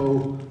Betsy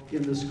Poe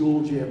in the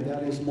school gym.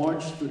 That is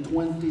March the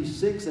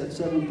 26th at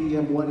 7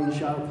 p.m., wedding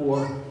shower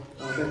for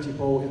Betsy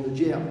Poe in the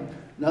gym.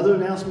 Another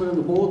announcement in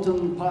the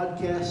bulletin,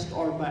 podcasts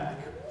are back.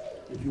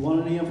 If you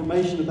want any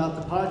information about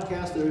the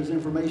podcast, there is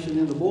information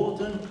in the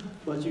bulletin,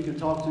 but you can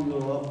talk to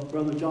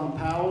Brother John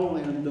Powell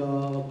and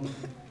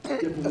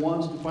different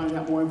ones to find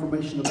out more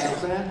information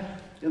about that.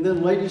 And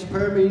then ladies'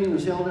 prayer meeting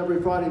is held every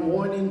Friday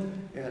morning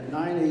at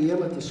 9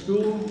 a.m. at the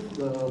school.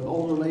 The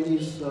older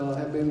ladies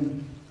have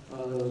been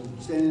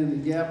standing in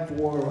the gap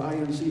for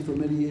INC for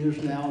many years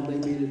now, and they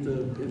meet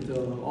at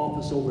the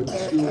office over at the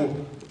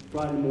school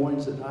Friday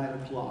mornings at 9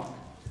 o'clock.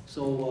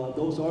 So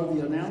those are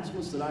the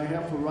announcements that I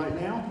have for right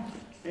now,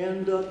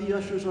 and the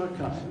ushers are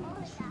coming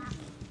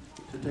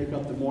to take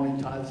up the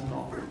morning tithes and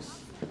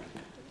offerings.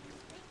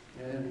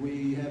 And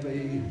we have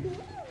a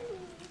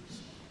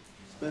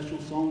special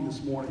song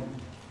this morning.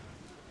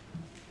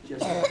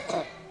 Jesse.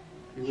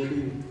 He will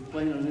be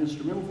playing an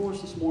instrumental for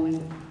us this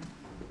morning,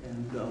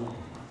 and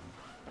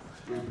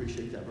we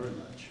appreciate that very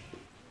much.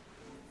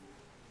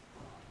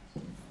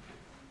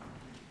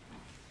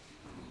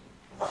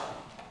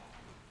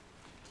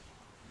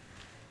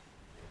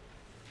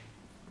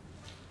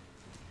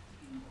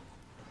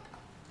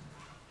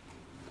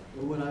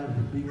 Or would I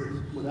be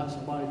without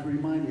somebody to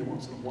remind me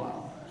once in a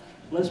while?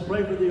 Let's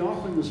pray for the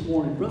offering this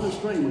morning. Brother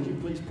Strain, would you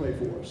please pray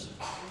for us?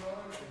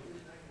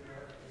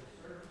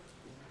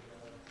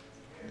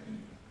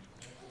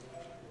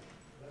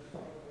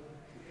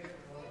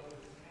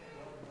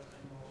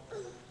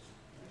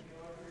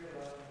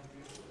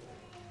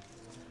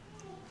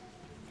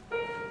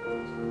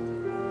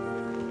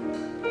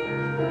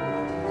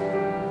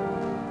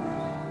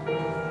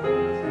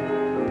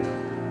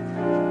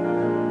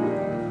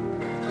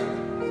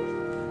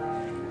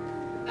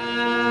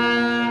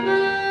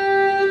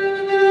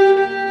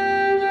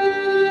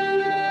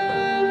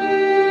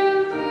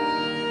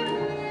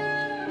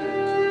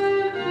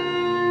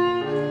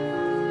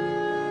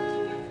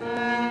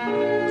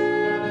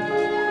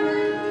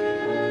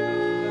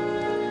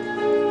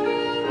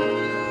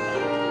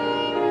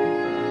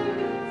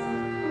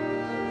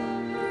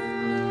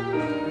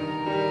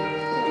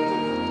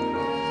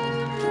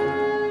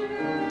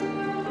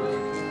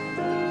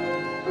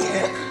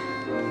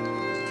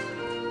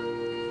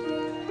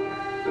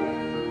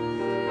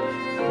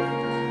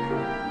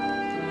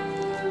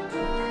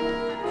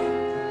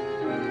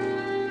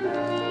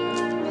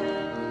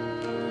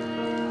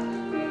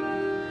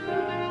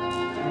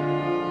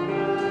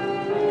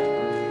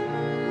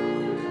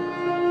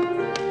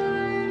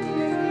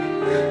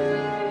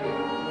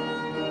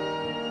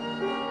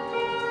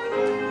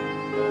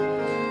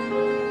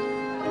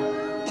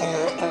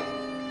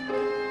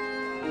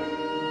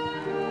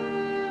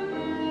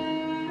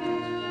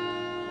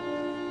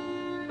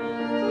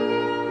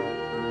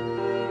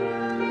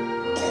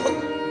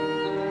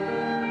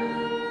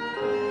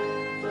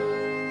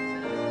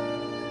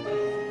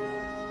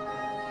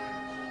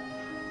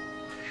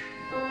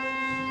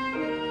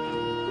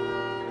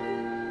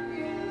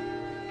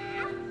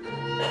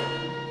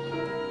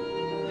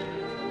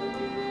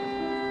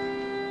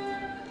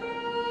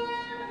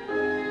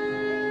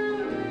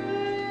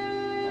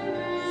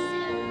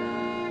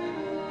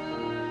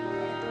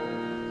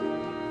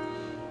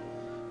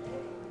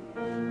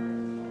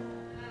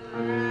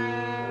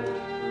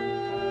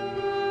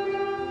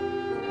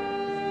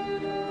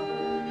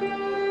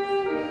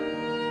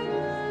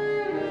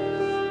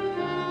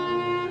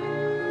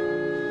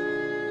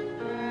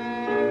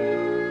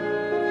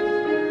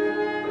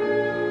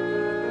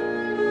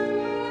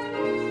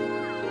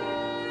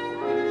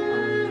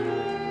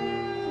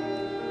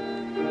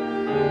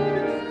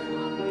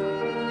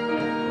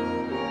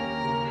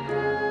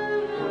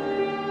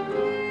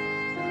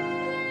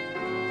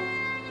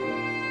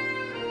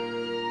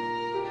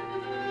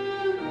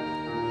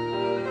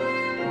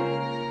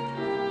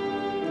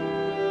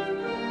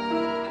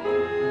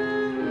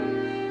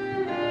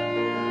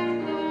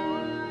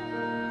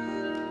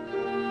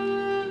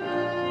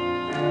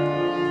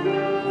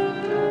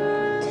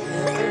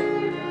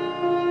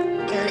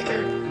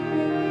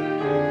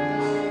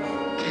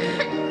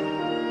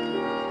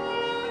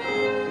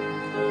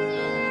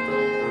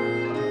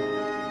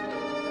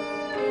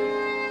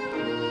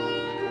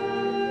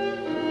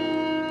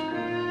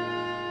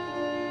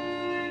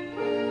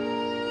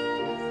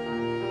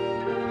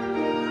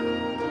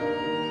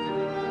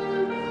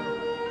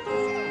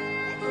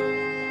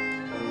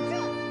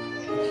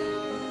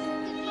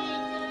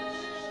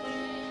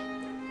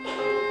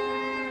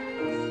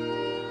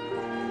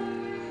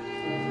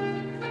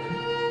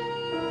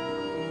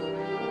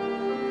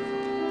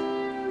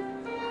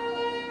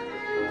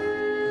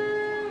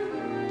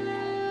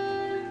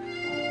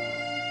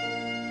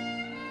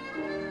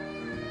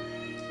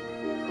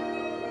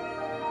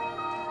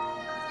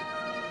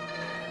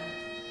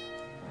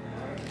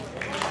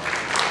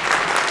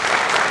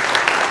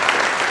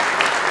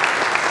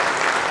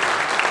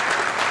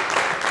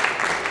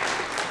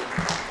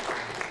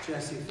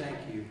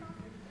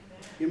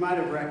 might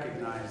have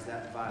recognized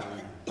that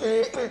violin.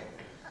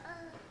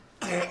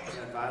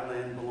 That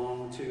violin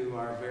belonged to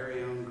our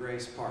very own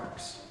Grace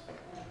Parks.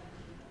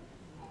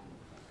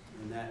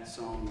 And that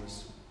song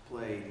was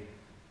played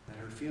at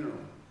her funeral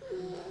a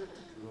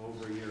little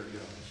over a year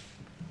ago.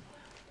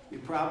 You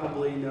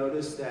probably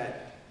noticed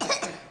that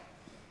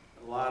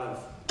a lot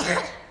of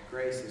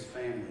Grace's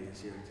family is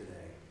here today.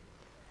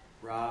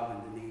 Rob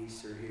and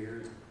Denise are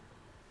here,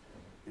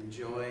 and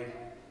Joy,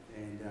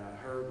 and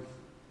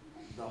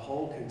the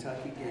whole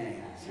Kentucky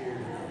gang is here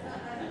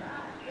today.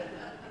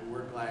 And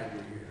we're glad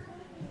you're here.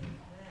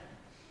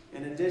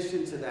 In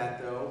addition to that,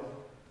 though,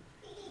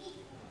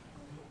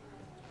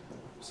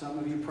 some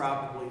of you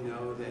probably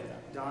know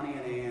that Donnie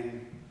and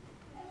Ann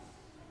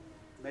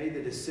made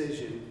the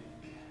decision.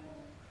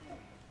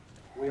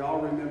 We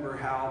all remember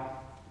how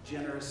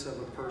generous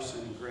of a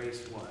person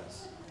Grace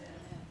was.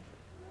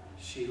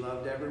 She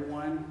loved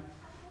everyone.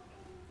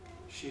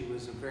 She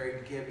was a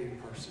very giving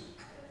person.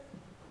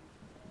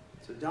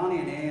 So Donnie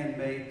and Ann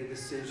made the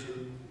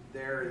decision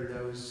there in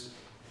those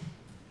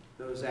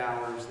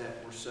hours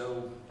that were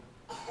so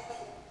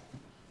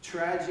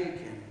tragic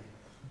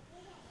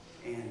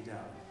and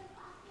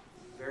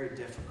very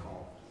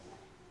difficult.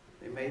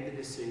 They made the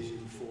decision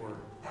for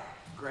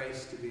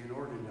Grace to be an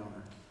organ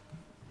donor.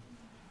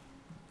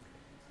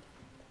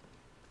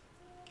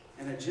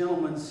 And a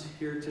gentleman's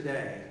here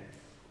today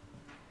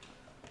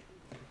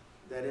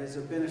that is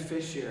a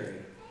beneficiary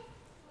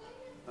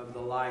of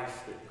the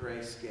life that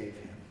Grace gave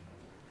him.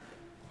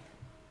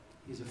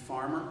 He's a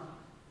farmer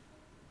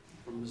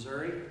from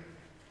Missouri.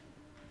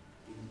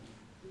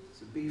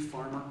 He's a beef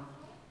farmer.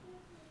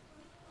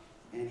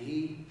 And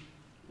he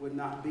would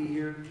not be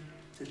here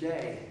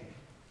today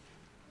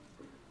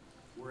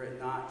were it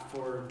not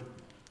for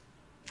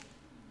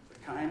the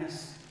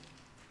kindness,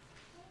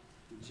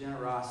 the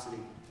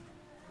generosity,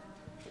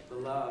 the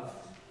love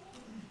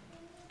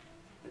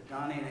that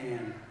Donnie and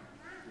Ann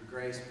and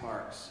Grace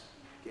Parks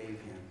gave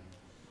him.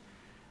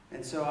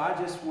 And so I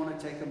just want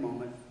to take a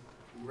moment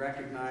and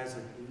recognize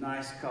a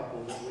nice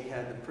couple that we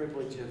had the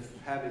privilege of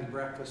having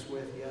breakfast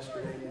with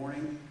yesterday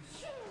morning,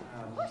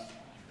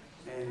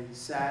 and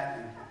sat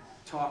and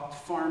talked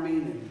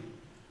farming and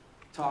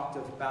talked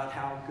about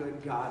how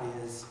good God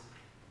is.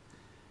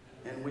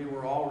 And we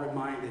were all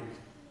reminded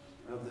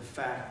of the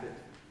fact that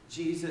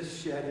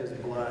Jesus shed his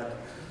blood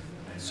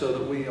so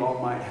that we all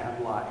might have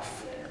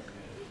life.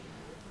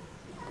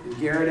 And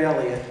Garrett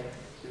Elliott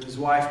and his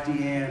wife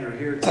Deanne are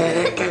here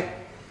today.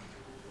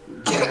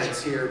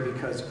 Garrett's here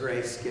because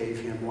Grace gave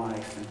him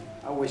life. And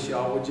I wish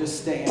y'all would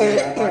just stand.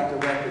 I'd like to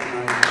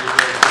recognize you.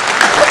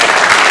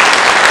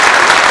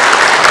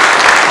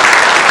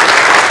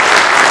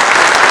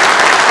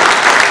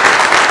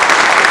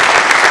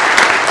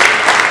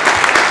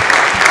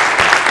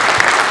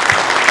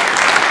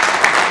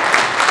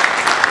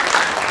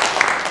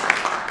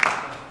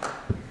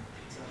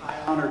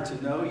 Honored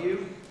to know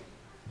you,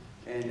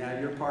 and now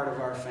you're part of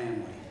our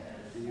family,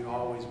 and you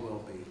always will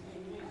be.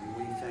 And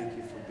we thank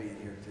you for being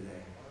here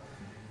today.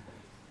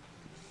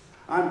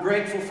 I'm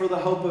grateful for the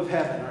hope of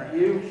heaven, aren't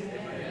you?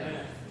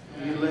 Amen.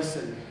 You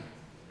listen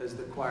as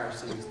the choir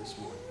sings this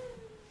morning.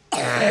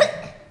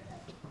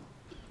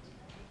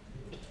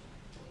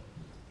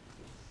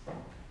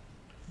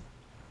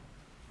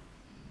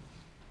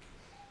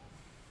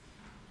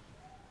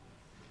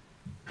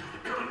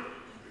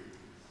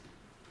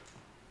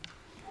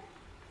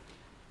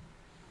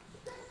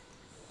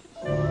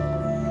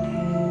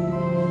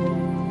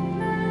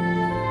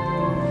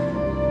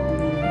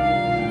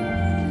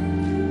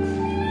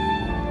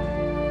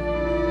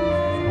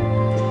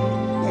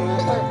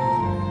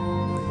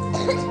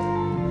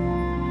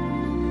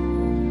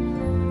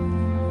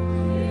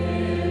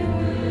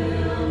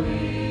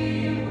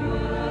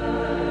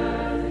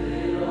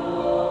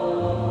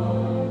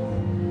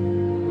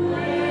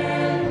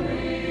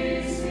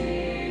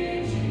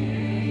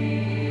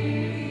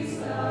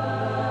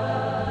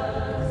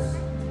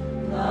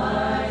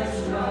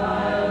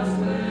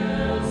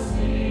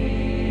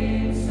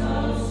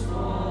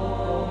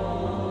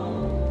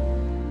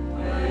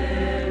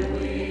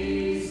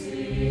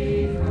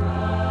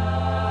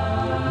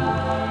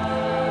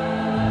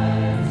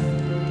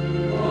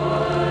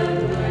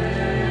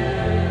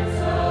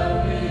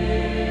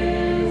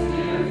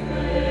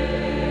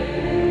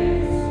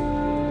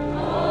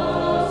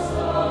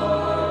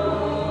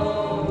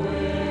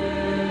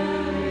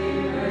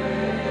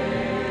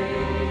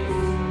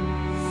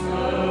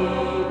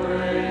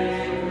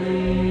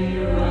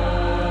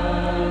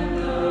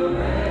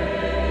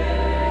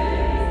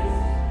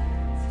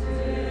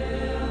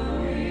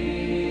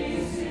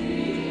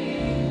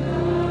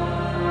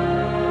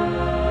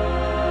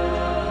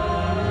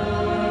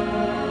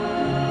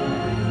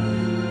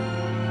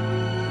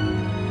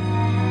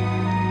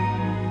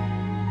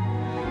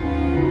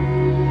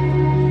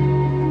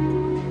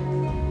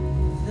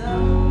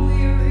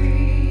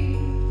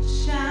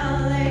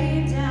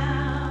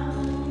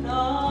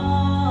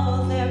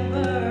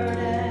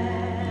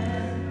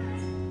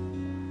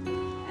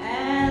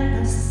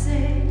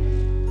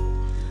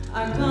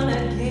 Are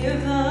gonna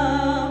give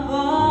up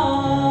all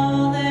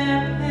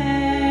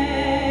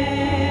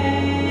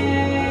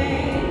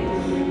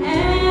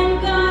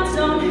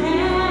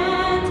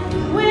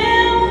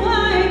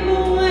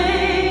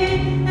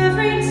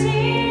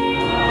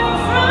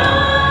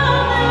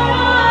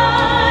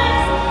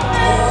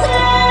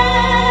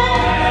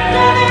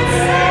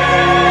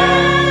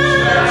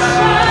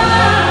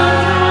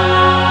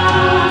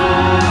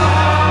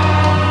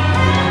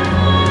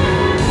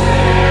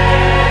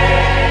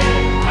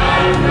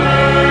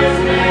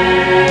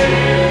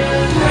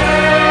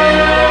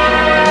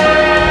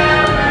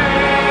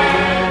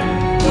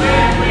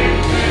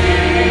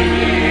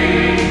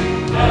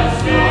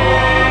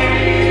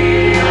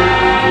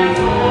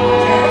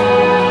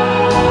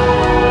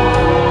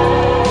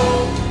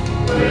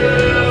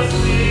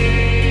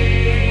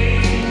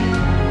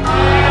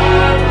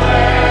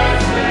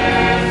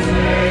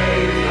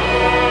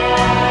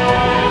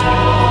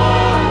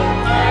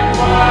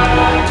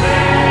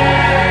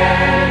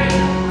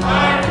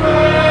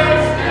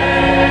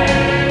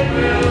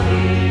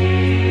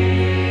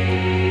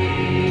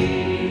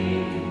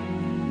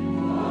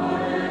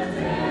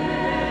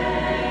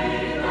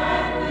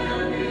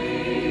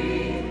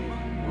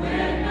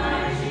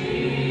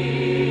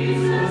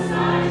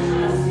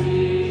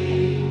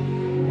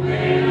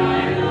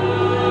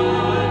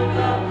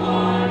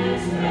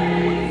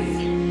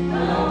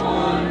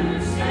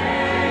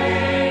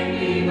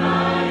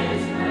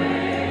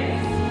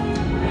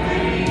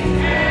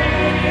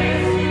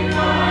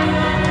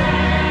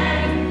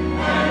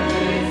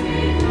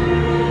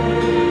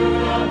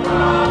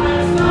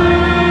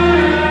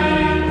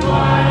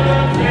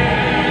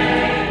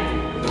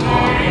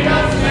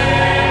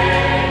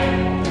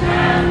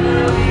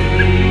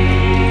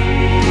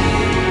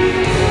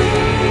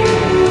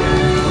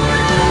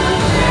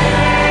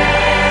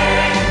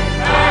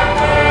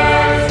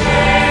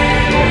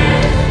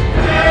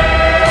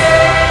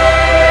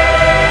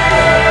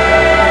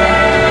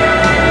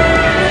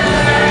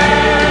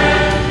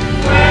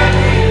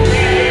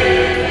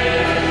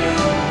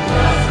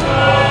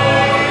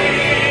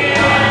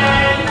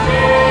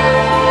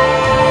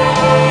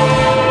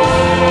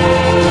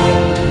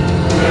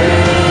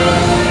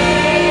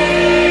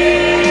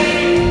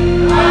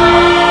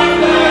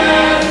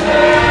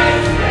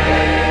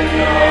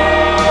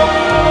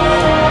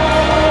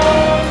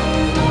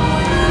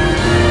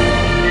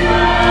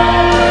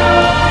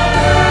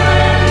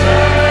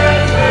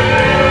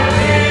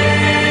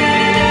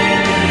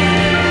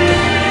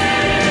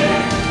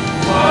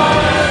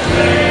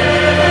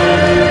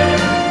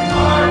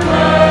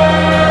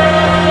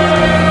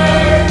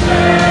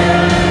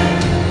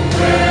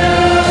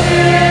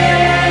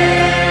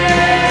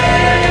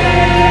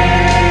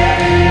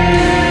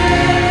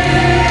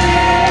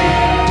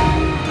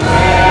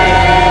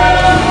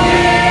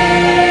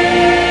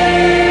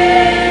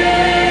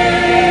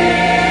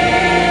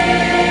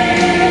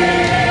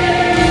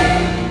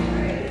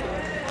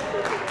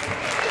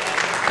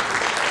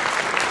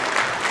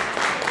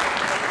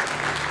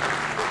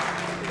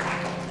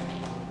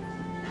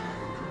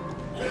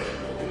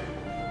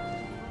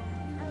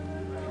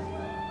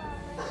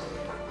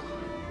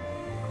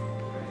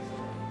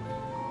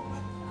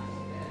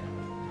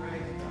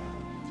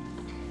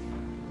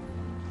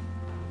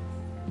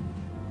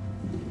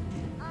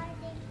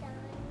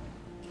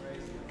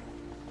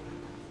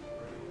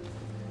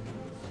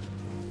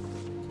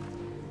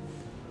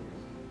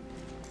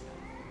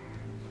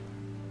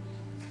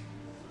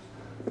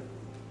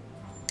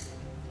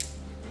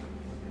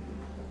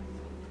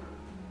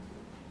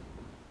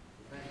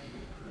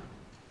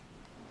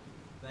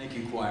Thank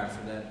you, choir,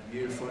 for that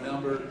beautiful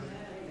number.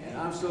 And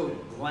I'm so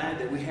glad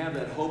that we have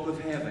that hope of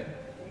heaven,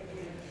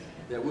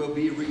 that we'll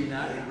be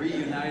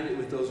reunited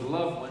with those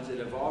loved ones that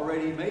have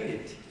already made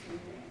it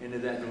into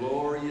that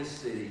glorious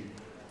city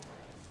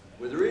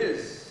where there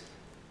is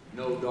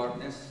no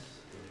darkness,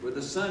 where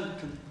the sun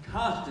can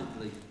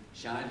constantly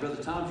shine.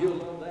 Brother Tom, you'll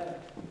love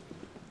that.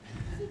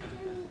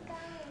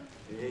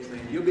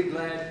 Amen. You'll be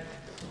glad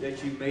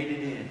that you made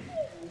it in.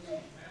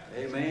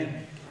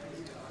 Amen.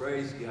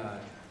 Praise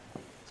God.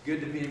 It's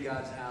good to be in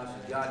God's house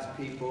with God's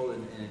people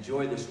and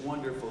enjoy this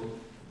wonderful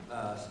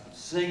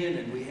singing.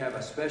 And we have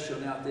a special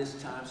now at this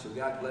time, so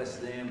God bless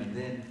them. And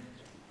then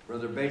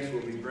Brother Bates will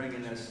be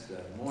bringing us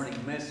the morning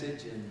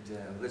message. And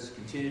let's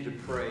continue to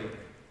pray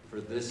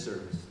for this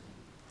service.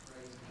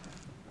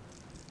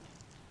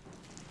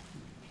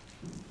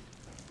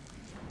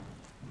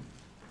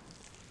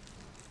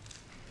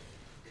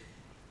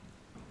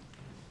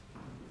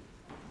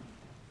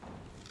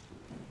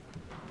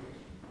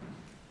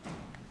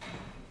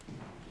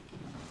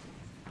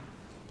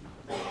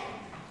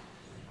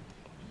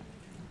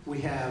 We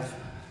have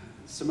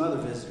some other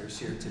visitors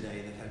here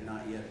today that have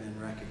not yet been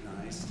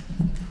recognized.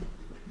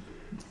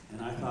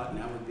 And I thought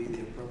now would be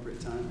the appropriate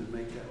time to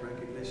make that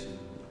recognition.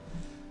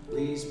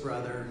 Lee's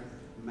brother,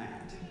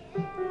 Matt,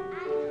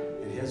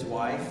 and his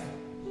wife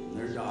and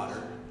their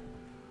daughter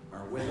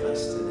are with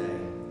us today.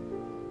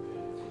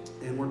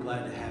 And we're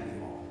glad to have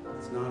you all.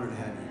 It's an honor to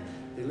have you.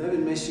 They live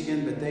in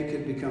Michigan, but they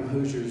could become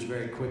Hoosiers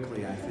very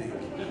quickly, I think.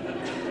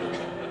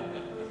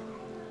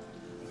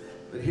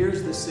 But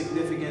here's the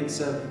significance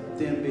of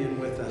them being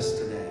with us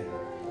today.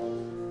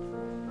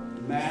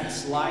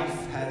 Matt's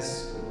life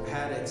has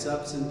had its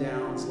ups and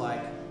downs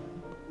like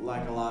a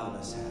lot of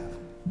us have.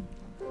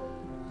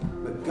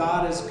 But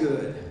God is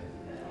good.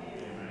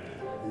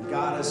 And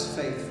God is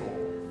faithful.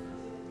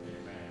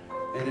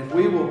 And if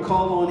we will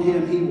call on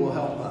Him, He will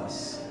help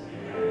us.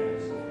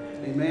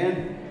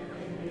 Amen?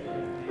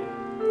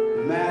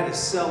 Matt is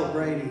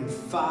celebrating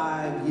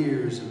 5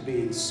 years of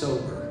being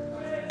sober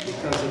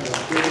because of the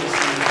goodness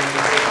and grace of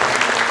God.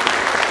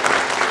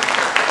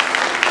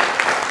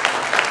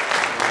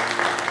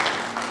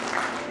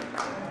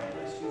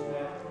 Bless you,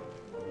 Matt.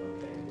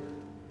 Okay,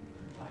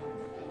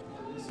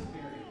 we're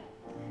disappearing.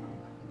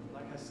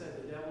 Like I said,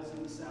 the devil's in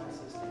the sound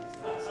system.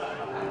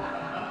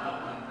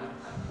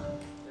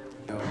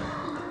 There we go.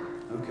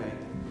 Okay.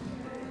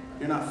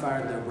 You're not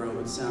fired though, bro,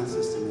 but the sound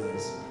system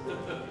is.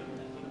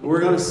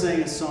 We're going to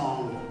sing a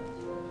song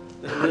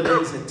that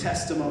really is a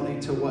testimony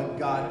to what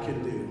God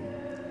can do.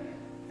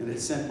 And it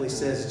simply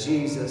says,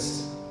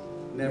 Jesus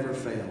never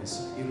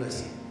fails. You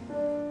listen.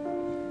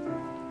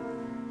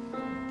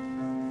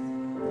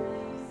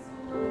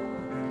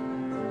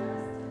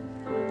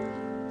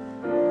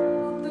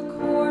 The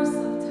course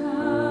of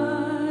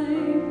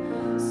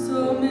time,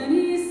 so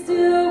many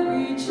still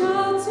reach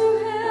out to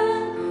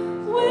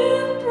Him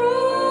with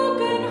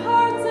broken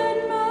hearts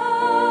and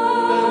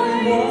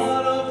minds. Every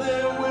one of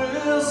them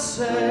will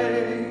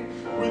say,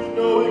 with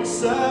no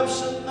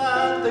exception,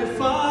 that they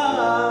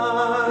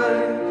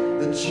find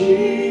that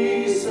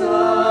Jesus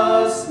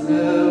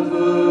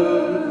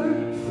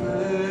never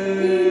fails.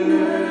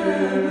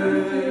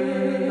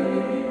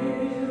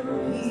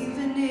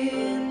 Even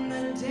in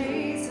the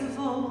days of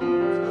old, He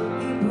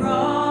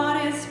brought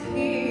His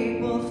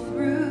people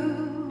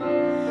through.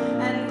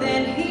 And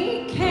then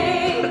He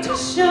came to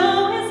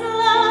show His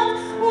love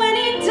when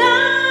He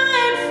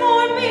died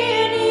for me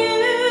and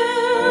you.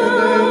 And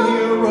then He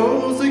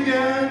arose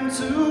again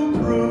to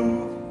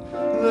prove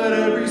that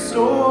every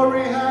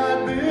story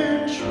had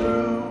been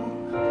true.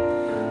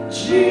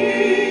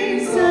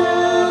 Jesus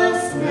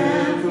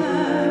never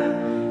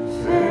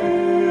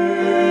fails.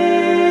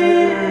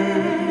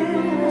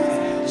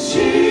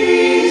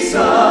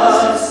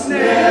 Jesus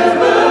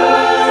never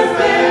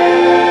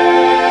fails.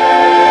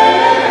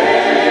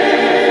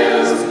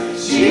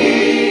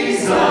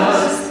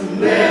 Jesus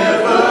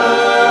never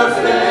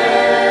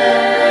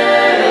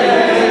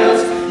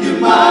fails. You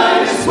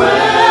might as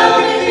well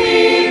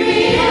leave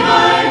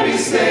behind me,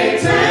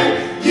 Satan.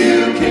 You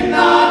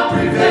cannot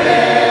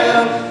prevail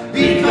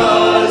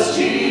because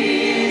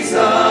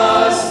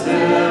Jesus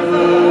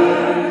never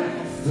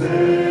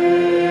fails.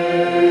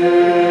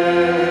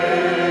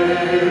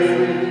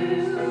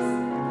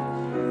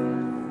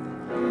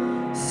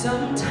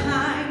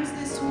 Sometimes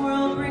this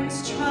world brings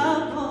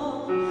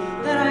trouble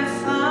that I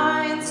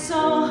find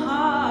so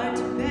hard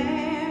to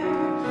bear,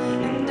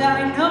 and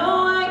I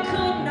know I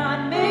could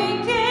not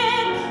make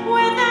it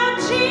without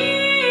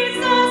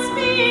Jesus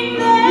being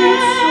there.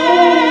 It's so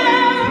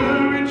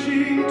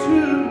encouraging to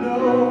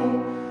know,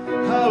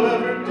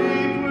 however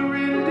deep we're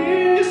in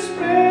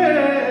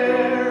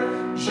despair,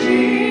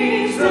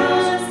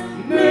 Jesus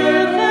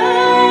never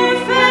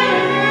fails.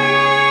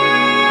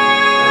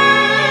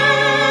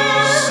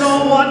 So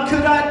what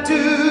could I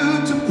do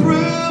to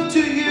prove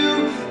to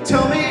you?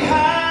 Tell me,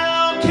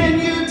 how can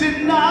you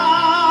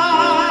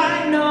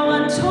deny? No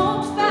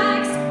untold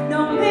facts,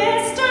 no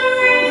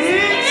mysteries.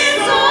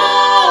 It's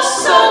all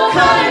so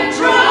cut and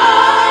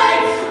dry.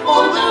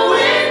 On the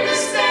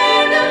witness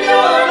stand of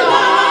your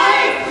life.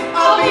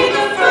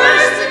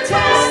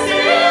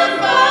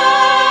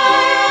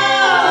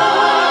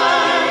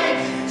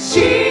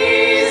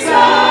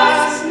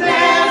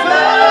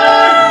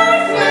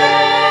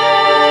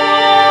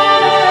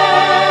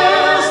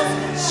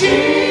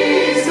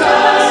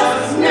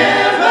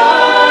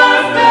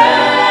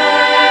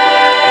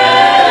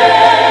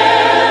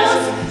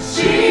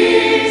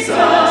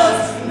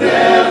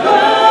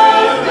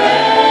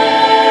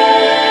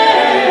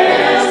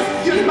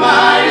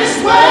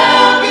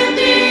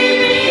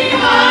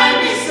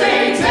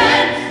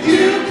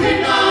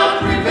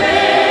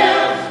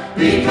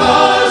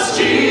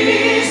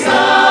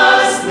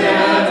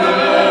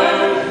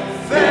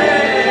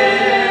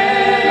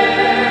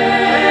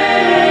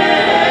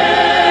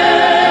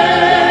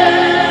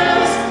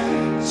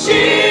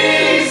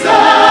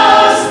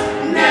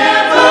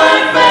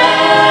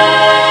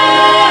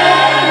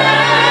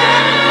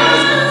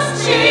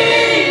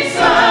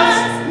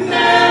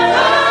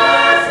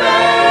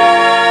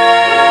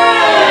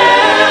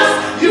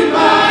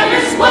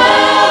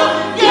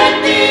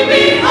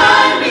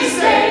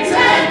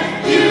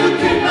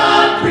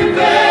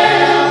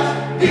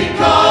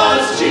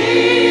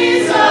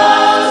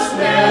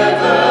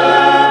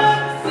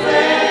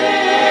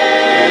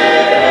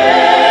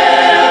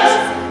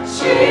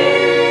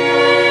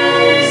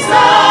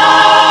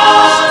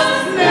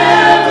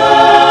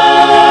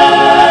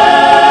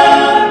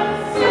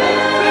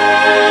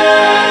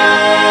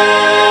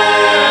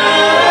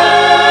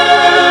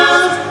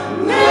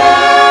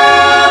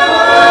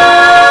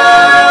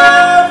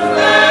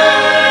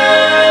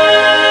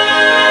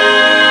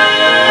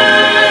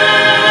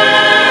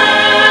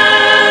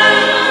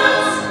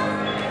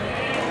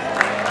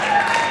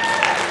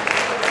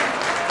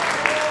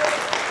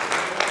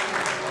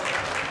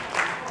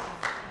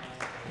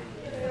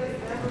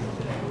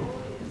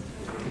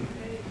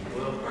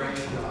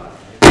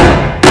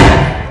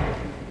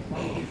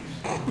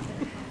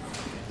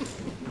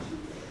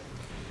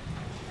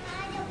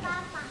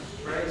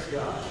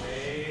 God.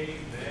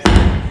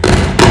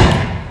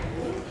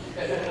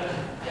 The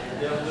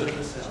devil doesn't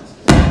listen.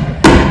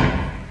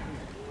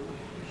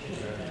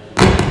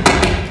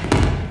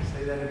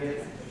 Say that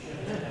again.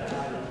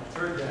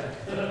 Heard that.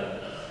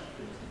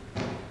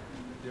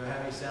 Do I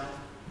have any sound?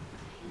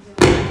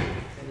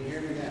 Can you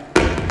hear me now?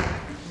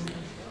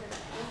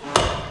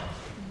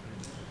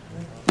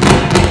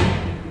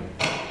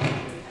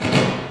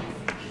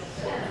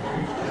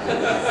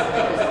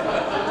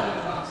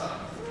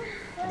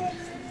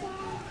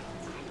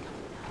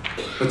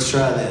 Let's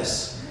try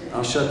this.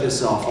 I'll shut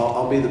this off.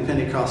 I'll be the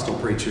Pentecostal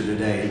preacher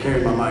today and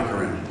carry my mic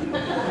around.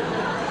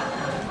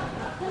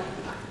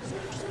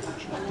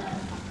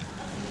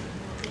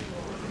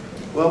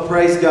 Well,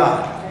 praise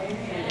God.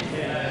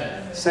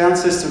 Sound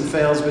system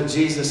fails, but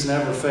Jesus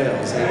never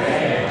fails.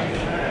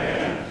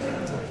 Amen.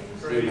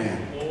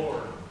 Amen.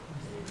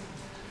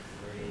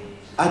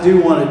 I do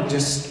want to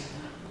just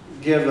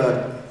give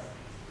a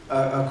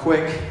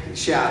quick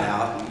shout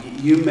out.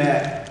 You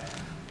met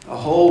a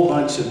whole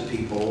bunch of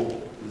people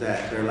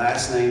that their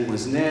last name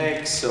was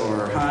Nix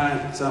or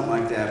Hunt, something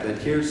like that, but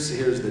here's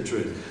the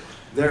truth.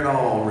 They're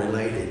all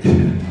related.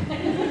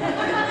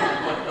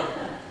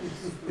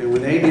 And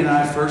when Amy and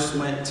I first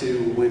went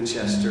to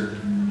Winchester,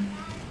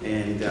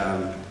 and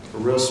a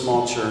real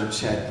small church,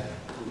 had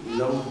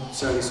no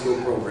Sunday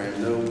school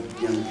program, no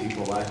young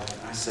people, I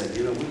said,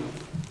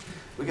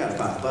 we got to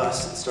buy a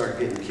bus and start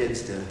getting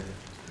kids to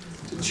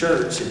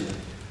church. And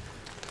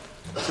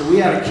so we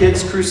had a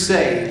kids'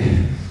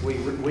 crusade. We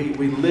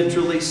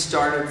literally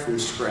started from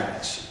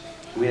scratch.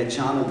 We had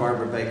John and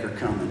Barbara Baker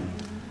coming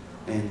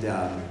and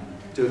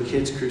do a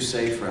kids'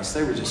 crusade for us.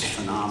 They were just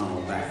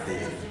phenomenal back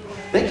then.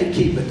 They could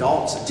keep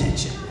adults'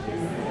 attention,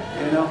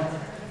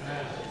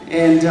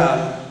 And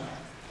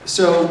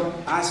so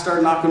I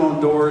started knocking on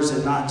doors,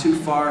 and not too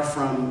far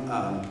from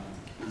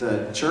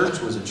the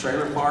church was a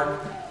trailer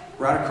park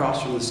right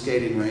across from the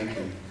skating rink.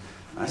 And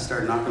I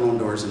started knocking on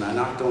doors, and I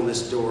knocked on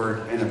this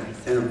door, and a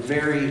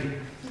very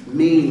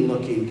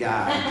mean-looking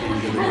guy came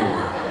to the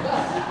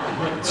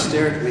door.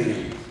 Stared at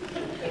me.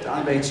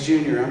 Don Bates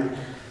Jr., I'm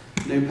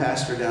new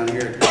pastor down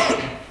here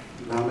at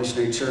Mount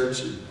Missionary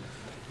Church. And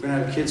we're going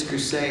to have a kids'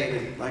 crusade.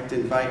 I'd like to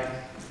invite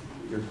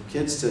your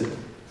kids to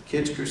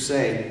kids'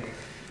 crusade.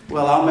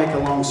 Well, I'll make a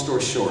long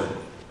story short.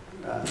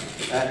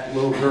 That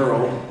little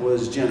girl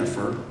was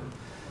Jennifer.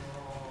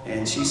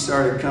 And she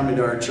started coming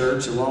to our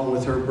church along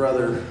with her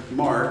brother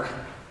Mark.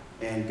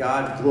 And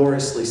God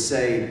gloriously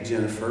saved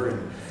Jennifer.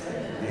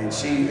 And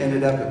she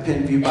ended up at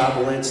Penview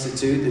Bible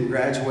Institute and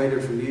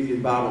graduated from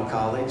Union Bible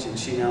College. And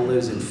she now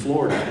lives in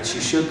Florida. And she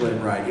should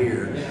live right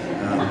here.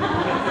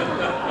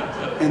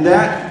 And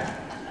that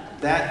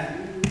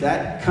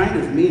kind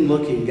of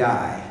mean-looking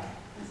guy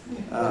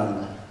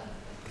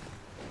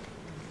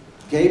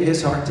gave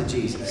his heart to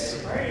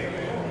Jesus.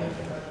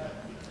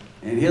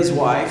 And his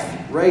wife,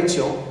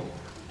 Rachel,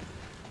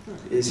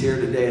 is here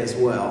today as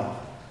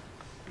well.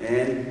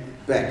 And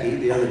Becky,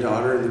 the other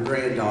daughter, and the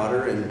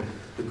granddaughter, and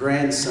the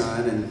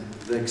grandson, and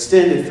the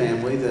extended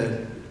family,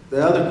 the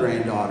other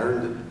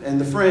granddaughter, and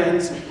the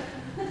friends.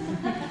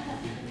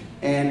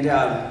 And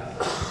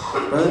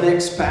Brother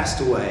Nix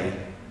passed away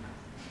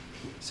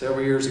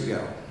several years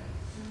ago.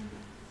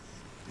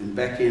 And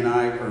Becky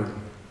and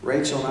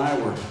Rachel and I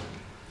were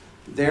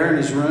there in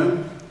his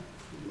room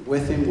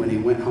with him when he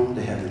went home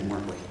to heaven,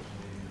 weren't we?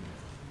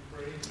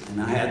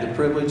 And I had the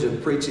privilege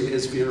of preaching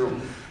his funeral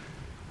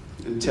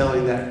and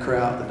telling that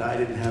crowd that I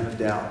didn't have a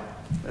doubt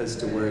as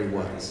to where he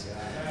was.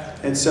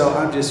 And so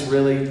I'm just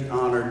really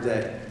honored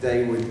that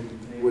they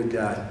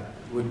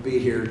would be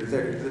here.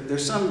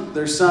 There's some,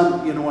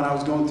 when I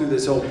was going through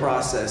this whole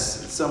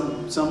process,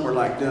 some were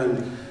like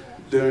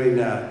doing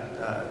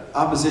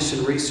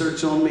opposition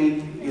research on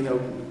me,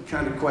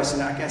 kind of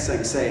questioning. I guess I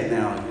can say it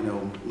now,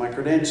 my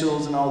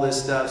credentials and all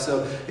this stuff.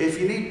 So if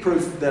you need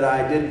proof that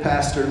I did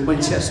pastor in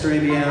Winchester,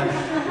 Indiana,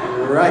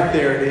 right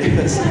there it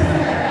is.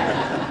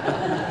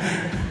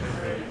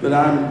 But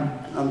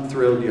I'm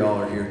thrilled y'all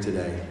are here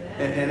today.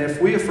 And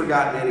if we have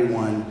forgotten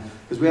anyone,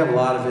 because we have a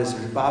lot of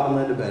visitors, Bob and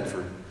Linda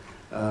Bedford,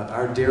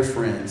 our dear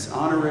friends,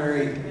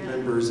 honorary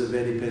members of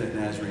Independent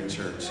Nazarene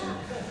Church,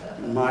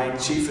 and my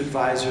chief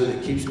advisor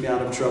that keeps me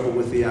out of trouble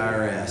with the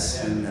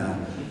IRS, and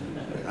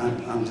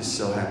I'm just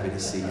so happy to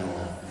see you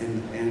all.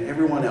 And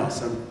everyone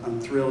else, I'm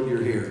thrilled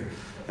you're here.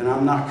 And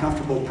I'm not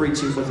comfortable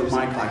preaching with a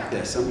mic like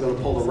this. I'm going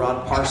to pull the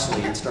Rod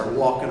Parsley and start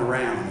walking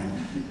around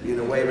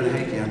and, waving a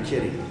hanky. I'm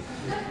kidding.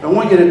 I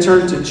want you to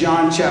turn to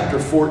John chapter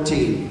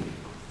 14.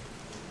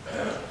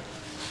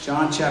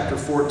 John chapter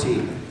 14.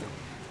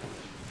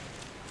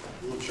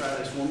 I'm going to try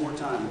this one more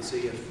time and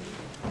see if,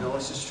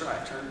 let's just try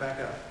it. Turn it back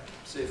up.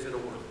 See if it'll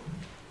work.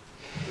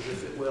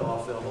 Because if it will,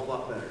 I'll feel a whole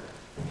lot better.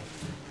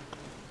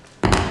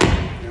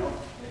 No?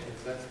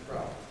 That's the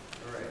problem.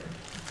 All right.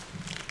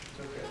 It's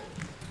okay.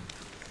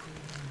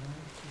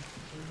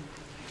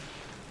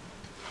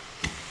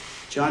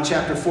 John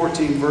chapter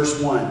 14, verse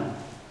 1.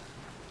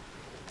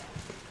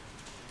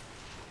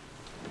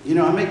 You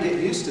know, I may get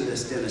used to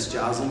this, Dennis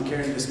Joslin,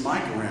 carrying this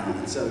mic around,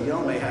 and so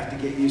y'all may have to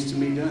get used to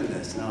me doing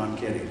this. No, I'm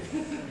kidding.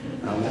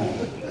 I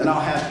won't. And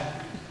I'll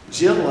have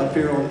Jill up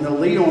here on the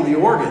lead on the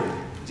organ,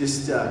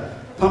 just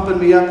pumping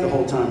me up the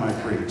whole time I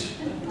preach.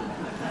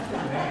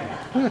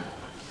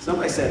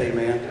 Somebody said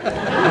amen.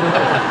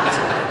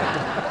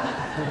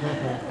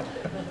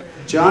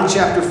 John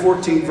chapter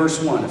 14,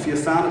 verse 1. If you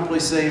have found it,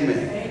 please say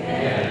amen.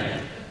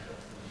 Amen.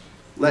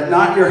 Let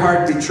not your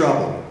heart be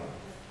troubled.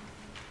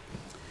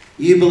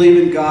 You believe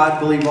in God,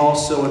 believe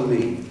also in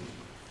me.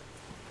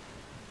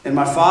 In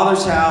my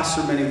Father's house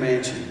are many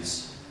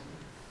mansions.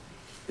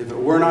 If it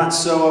were not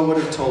so, I would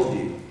have told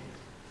you.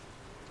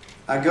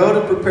 I go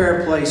to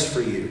prepare a place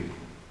for you.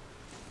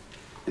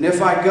 And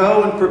if I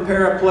go and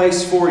prepare a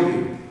place for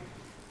you,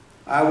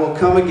 I will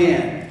come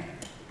again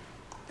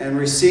and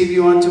receive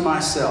you unto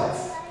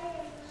myself,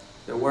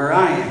 that where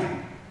I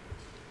am,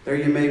 there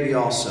you may be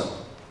also.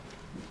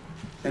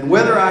 And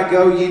whither I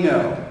go, ye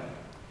know,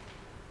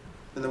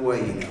 and the way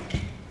you know.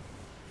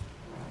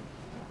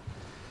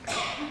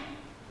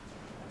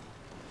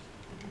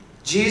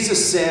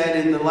 Jesus said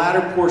in the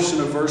latter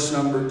portion of verse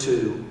number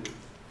 2,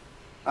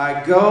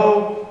 I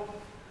go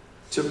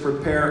to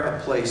prepare a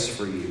place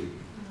for you.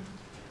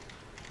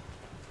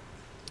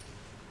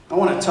 I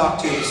want to talk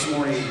to you this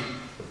morning,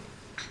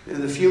 in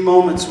the few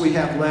moments we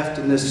have left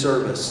in this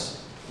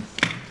service,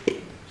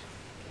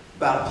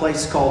 about a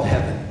place called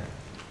heaven.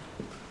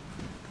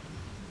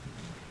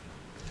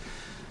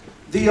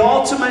 The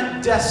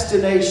ultimate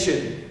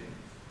destination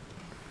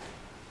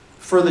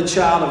for the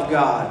child of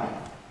God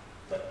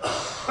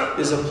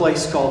is a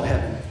place called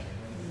heaven.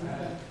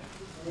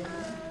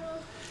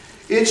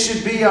 It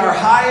should be our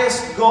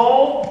highest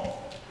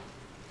goal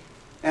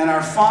and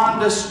our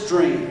fondest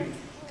dream.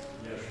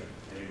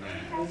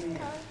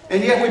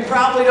 And yet we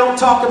probably don't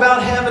talk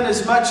about heaven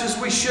as much as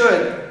we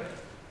should.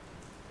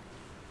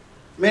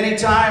 Many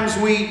times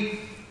we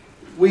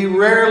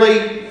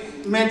rarely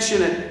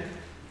mention it.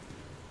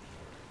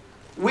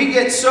 We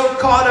get so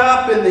caught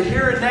up in the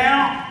here and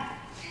now.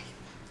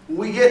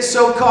 We get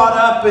so caught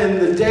up in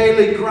the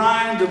daily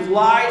grind of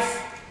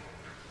life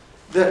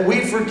that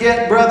we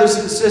forget, brothers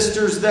and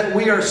sisters, that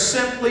we are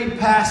simply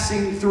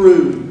passing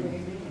through.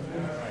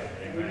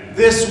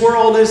 This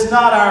world is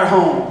not our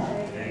home.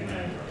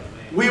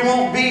 We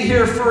won't be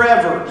here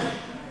forever.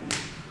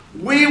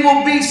 We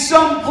will be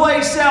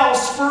someplace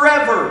else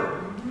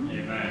forever.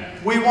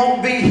 We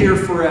won't be here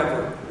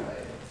forever.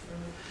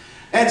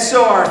 And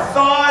so our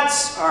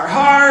thoughts, our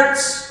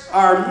hearts,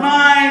 our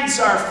minds,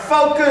 our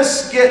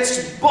focus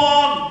gets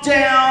bogged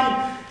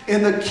down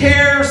in the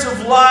cares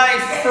of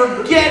life,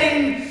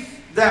 forgetting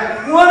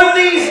that one of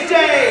these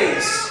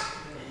days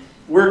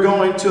we're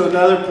going to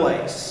another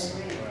place.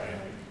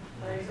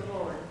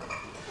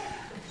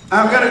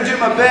 I'm going to do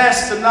my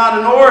best, I'm not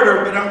in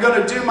order, but I'm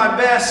going to do my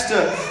best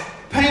to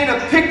paint a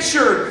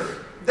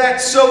picture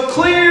that's so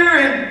clear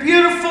and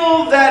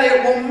beautiful that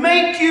it will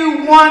make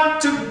you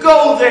want to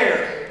go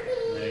there.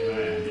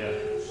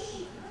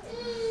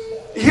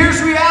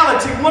 Here's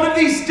reality. One of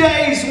these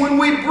days when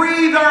we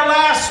breathe our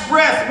last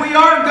breath, we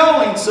are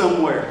going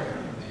somewhere.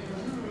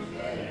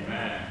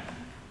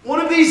 One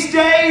of these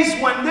days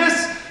when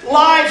this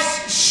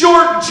life's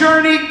short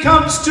journey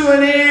comes to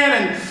an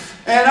end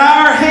and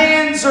our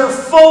hands are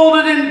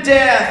folded in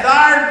death,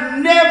 our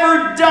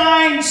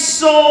never-dying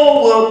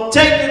soul will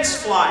take its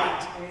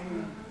flight.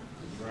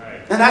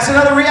 And that's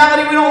another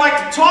reality we don't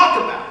like to talk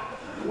about.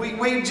 We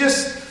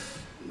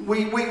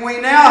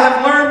now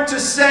have learned to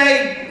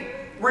say,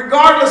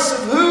 regardless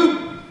of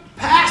who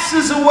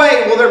passes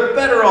away, well, they're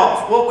better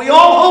off. Well, we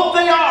all hope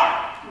they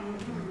are.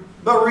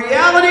 But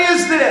reality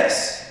is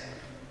this.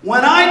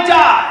 When I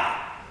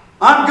die,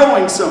 I'm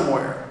going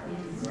somewhere.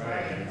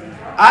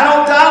 I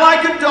don't die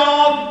like a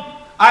dog.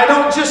 I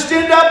don't just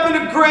end up in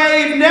a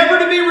grave, never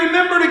to be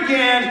remembered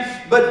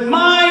again. But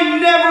my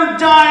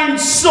never-dying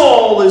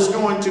soul is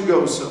going to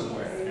go somewhere.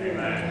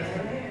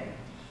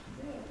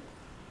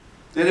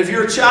 And if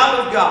you're a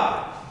child of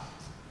God,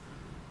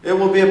 it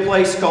will be a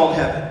place called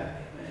heaven.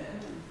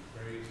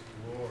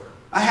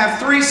 I have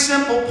 3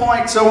 simple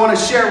points I want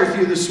to share with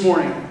you this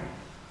morning.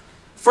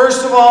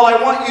 First of all, I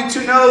want you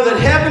to know that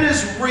heaven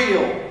is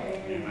real.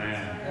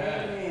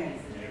 Amen.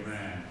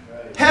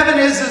 Heaven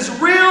is as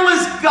real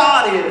as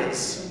God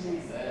is.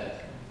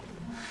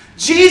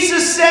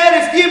 Jesus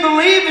said, if you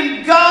believe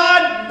in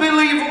God,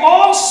 believe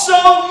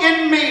also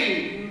in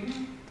me.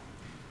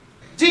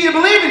 Do you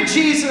believe in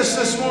Jesus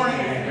this morning?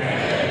 Amen.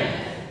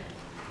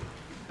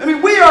 I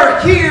mean, we are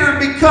here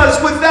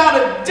because without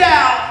a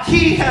doubt,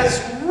 He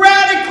has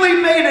radically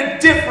made a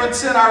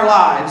difference in our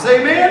lives.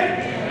 Amen?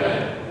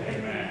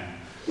 Amen.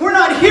 We're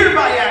not here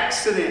by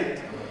accident.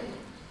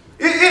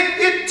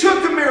 It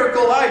took a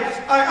miracle.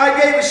 I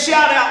gave a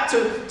shout out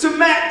to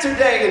Matt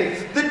today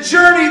and the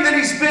journey that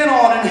he's been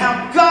on and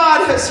how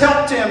God has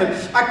helped him.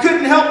 And I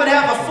couldn't help but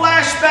have a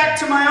flashback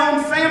to my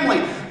own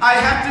family. I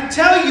have to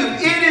tell you,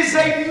 it is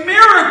a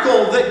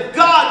miracle that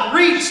God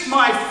reached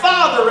my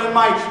father and and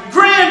my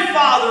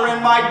grandfather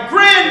and my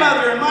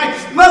grandmother and my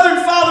mother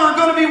and father are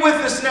going to be with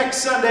us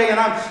next Sunday, and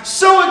I'm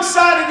so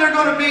excited they're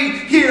going to be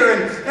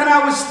here. And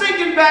I was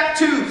thinking back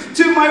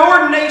to my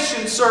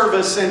ordination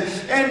service,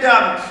 and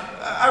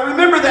I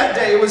remember that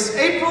day. It was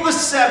April the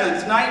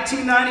 7th,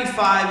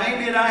 1995.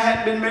 Amy and I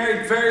hadn't been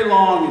married very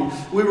long,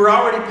 and we were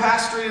already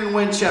pastoring in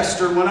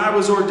Winchester when I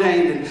was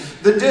ordained. And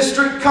the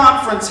district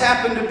conference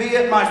happened to be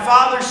at my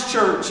father's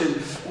church, and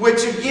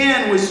which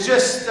again was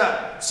just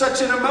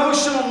such an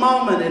emotional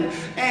moment.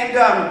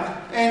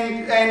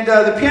 And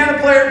the piano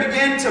player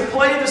began to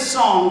play the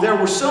song. There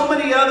were so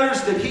many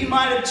others that he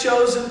might have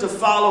chosen to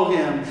follow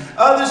him.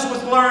 Others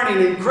with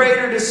learning and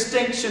greater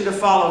distinction to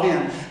follow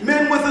him.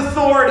 Men with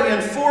authority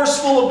and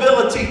forceful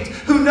ability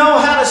who know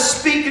how to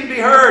speak and be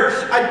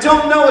heard. I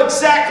don't know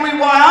exactly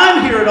why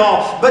I'm here at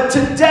all, but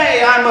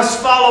today I must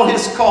follow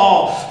his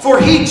call. For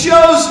he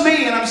chose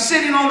me, and I'm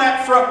sitting on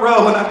that front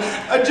row, and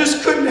I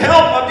just couldn't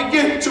help. I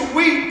began to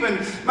weep, and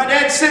my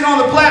dad's sitting on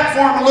the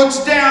platform and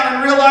looks down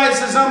and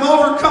realizes I'm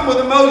overcome with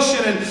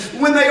emotion. And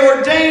when they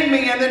ordained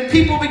me, and then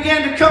people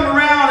began to come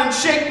around and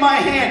shake my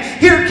hand,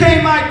 here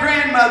came my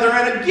grandmother,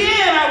 and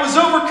again I was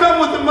overcome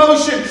with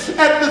emotion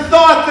at the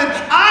thought that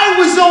I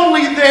was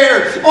only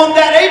there on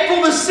that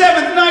April the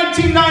 7th,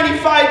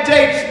 1995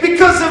 day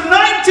because of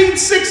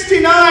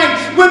 1969,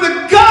 when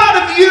the God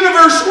of the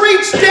universe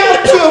reached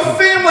down to a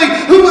family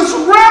who was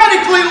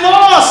radically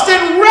lost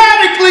and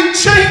radically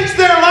changed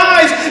their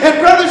lives.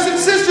 And brothers and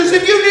sisters,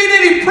 if you need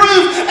any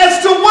proof as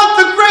to what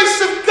the grace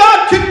of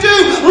God can do,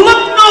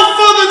 look no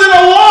further than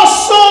a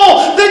lost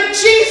soul that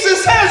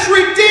Jesus has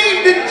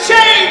redeemed and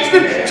changed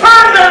and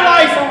turned their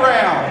life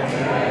around.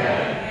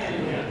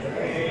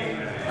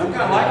 I'm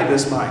kind of liking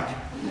this mic.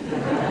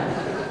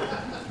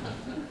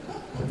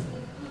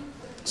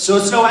 So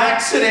it's no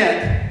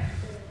accident.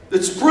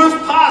 It's proof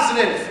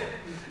positive.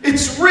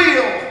 It's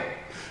real.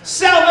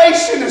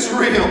 Salvation is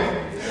real.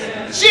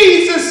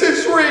 Jesus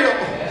is real.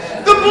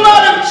 The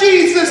blood of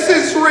Jesus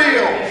is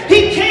real.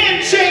 He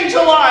can change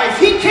a life.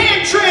 He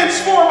can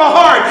transform a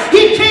heart.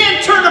 He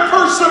can turn a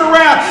person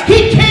around.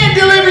 He can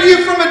deliver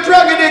you from a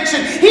drug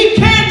addiction. He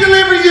can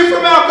deliver you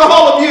from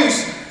alcohol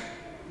abuse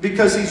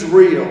because he's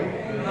real.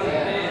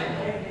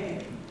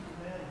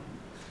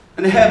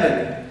 And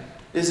heaven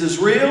is as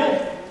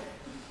real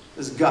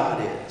as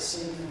God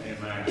is.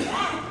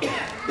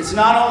 It's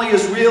not only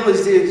as real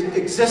as the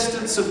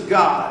existence of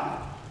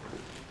God,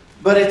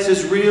 but it's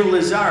as real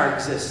as our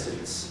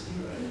existence.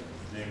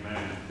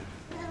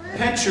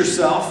 Pinch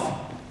yourself.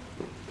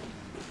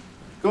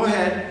 Go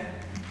ahead.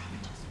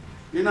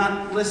 You're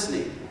not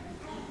listening.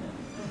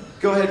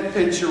 Go ahead and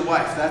pinch your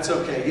wife. That's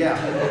okay. Yeah.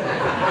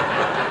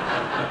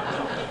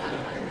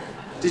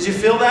 Did you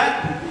feel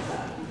that?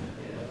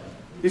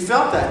 You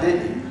felt that,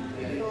 didn't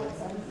you?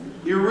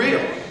 You're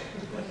real.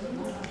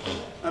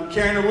 I'm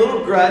carrying a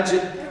little grudge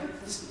at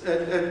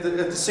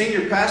the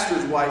senior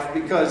pastor's wife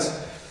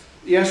because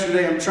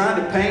yesterday I'm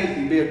trying to paint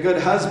and be a good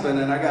husband,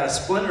 and I got a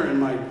splinter in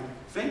my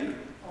finger.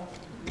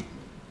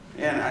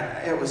 And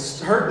it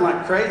was hurting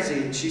like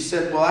crazy. And she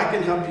said, well, I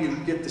can help you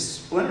get the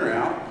splinter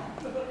out.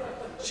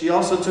 She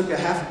also took a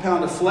half a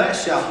pound of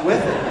flesh out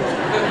with it.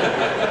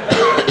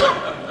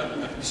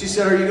 She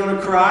said, are you going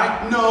to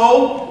cry?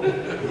 No.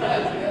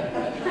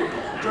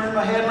 Turn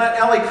my head and let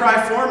Ellie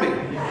cry for me.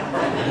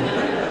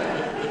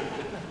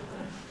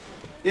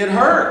 It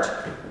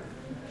hurt.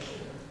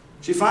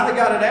 She finally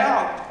got it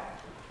out.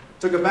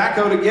 Took a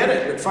backhoe to get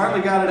it, but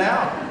finally got it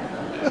out.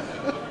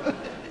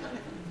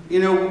 You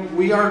know,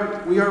 we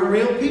are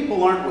real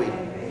people, aren't we?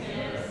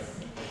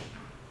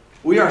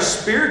 We are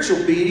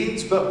spiritual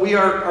beings, but we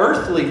are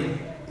earthly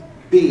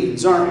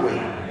beings, aren't we?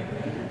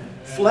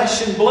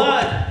 Flesh and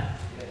blood.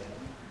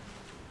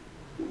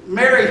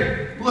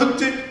 Mary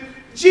looked at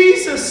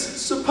Jesus,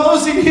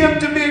 supposing him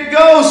to be a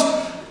ghost.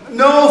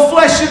 No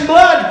flesh and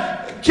blood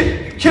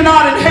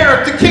cannot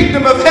inherit the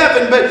kingdom of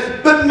heaven.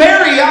 But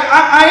Mary,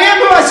 I am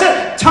who I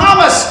said.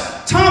 Thomas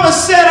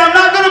said, I'm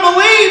not going to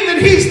believe that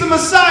he's the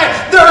Messiah,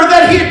 or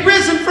that he had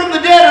risen from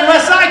the dead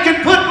unless I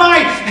can put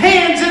my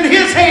hands in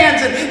his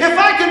hands, and if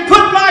I can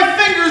put my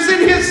fingers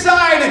in his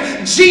side.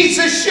 And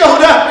Jesus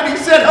showed up and he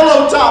said,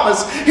 hello,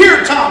 Thomas.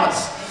 Here,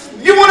 Thomas.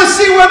 You want to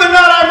see whether or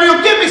not I'm real?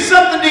 Give me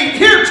something to eat.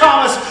 Here,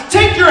 Thomas.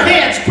 Take your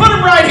hands. Put them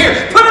right here.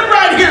 Put them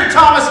right here,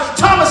 Thomas.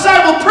 Thomas,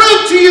 I will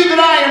prove to you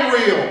that I am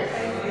real.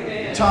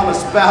 Amen.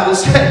 Thomas bowed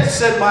his head and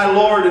said, my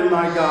Lord and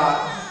my God.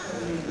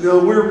 You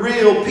know, we're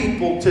real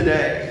people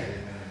today.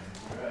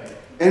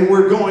 And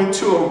we're going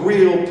to a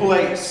real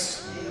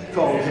place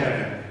called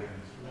heaven.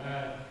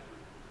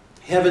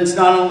 Heaven's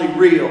not only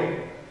real,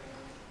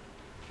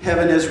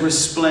 heaven is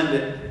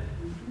resplendent.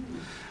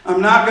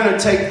 I'm not going to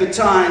take the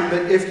time,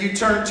 but if you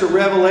turn to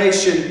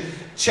Revelation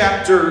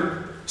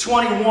chapter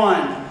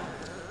 21,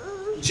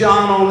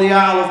 John on the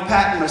Isle of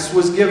Patmos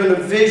was given a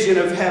vision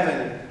of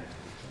heaven.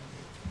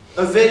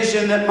 A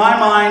vision that my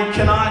mind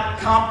cannot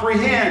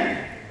comprehend.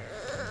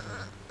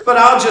 But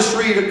I'll just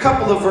read a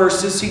couple of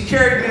verses. He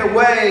carried me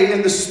away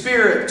in the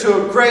Spirit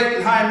to a great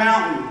and high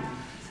mountain,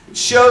 It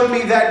showed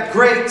me that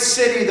great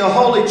city, the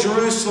holy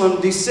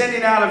Jerusalem,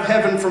 descending out of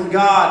heaven from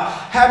God,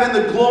 having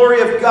the glory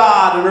of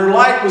God, and her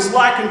light was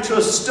likened to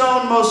a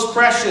stone most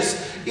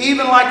precious,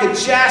 even like a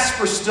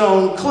jasper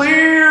stone,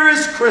 clear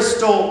as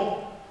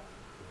crystal.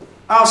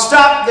 I'll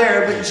stop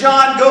there, but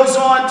John goes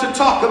on to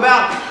talk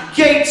about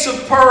gates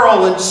of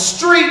pearl and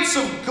streets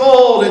of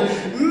gold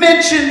and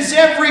mentions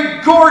every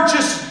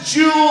gorgeous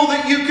jewel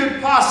that you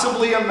could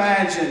possibly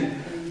imagine.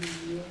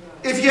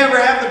 If you ever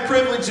have the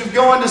privilege of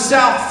going to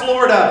South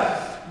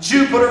Florida,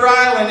 Jupiter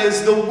Island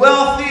is the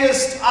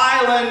wealthiest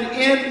island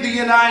in the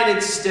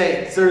United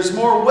States. There's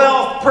more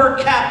wealth per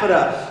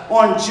capita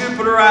on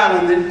Jupiter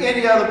Island than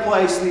any other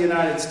place in the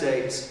United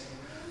States.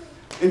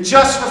 And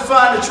just for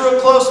fun, it's real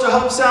close to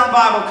Hope Sound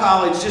Bible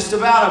College, just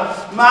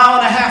about a mile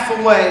and a half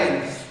away.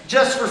 And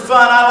just for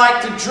fun, I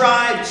like to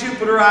drive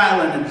Jupiter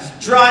Island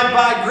and drive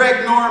by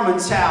Greg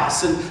Norman's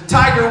house and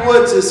Tiger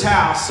Woods'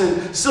 house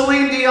and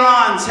Celine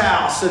Dion's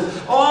house and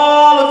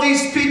all of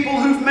these people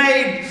who've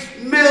made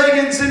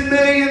millions and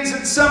millions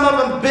and some of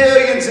them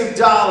billions of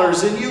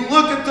dollars. And you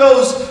look at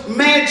those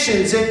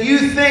mansions and you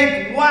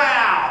think,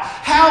 wow,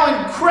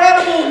 how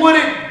incredible would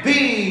it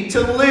be to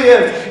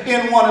live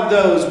in one of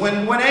those?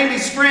 When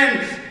Amy's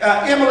friend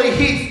Emily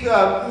Heath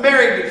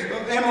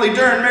Emily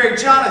Dern married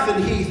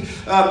Jonathan Heath,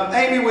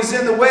 Amy was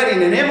in the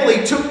wedding and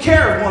Emily took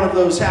care of one of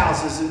those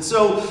houses. And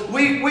so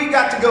we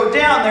got to go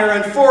down there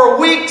and for a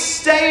week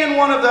stay in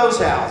one of those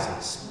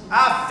houses.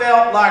 I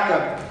felt like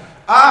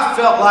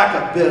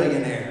a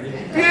billionaire.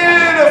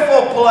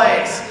 Beautiful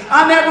place.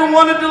 I never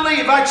wanted to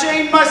leave. I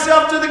chained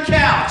myself to the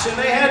couch and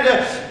they had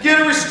to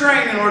get a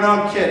restraining order.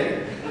 No, I'm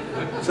kidding.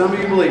 Some of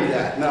you believe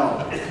that.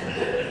 No.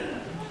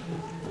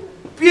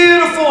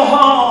 Beautiful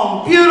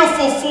home,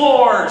 beautiful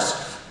floors,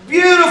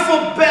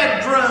 beautiful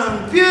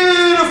bedroom,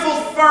 beautiful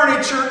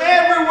furniture.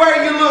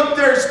 Everywhere you look,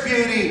 there's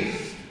beauty.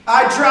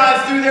 I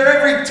drive through there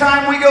every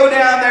time we go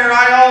down there.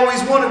 I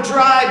always want to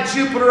drive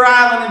Jupiter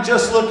Island and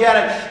just look at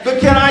it. But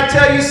can I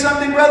tell you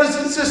something, brothers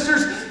and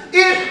sisters?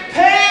 It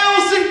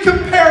pales in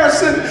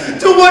comparison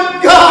to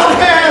what God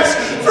has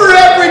for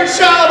every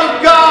child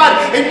of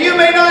God. And you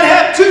may not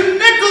have two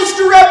nickels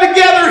to rub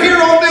together here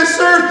on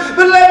this earth,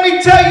 but let me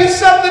tell you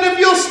something.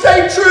 If you'll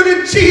stay true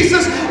to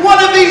Jesus,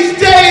 one of these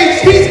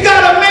days He's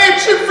got a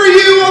mansion for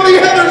you on the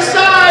other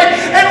side.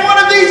 And one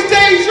of these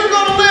days you're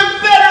going to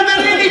live better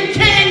than any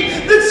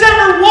king that's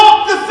ever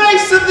walked the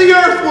face of the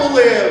earth will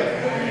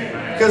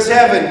live. Because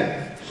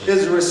heaven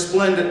is a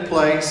resplendent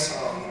place.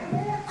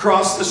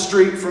 Across the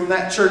street from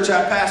that church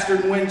I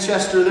pastored in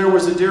Winchester, there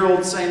was a dear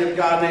old saint of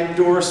God named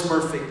Doris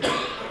Murphy.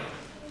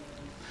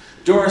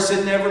 Doris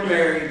had never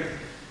married,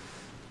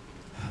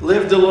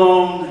 lived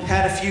alone,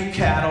 had a few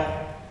cattle,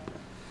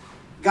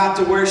 got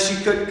to where she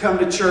couldn't come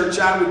to church.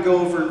 I would go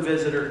over and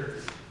visit her.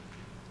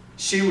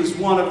 She was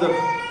one of the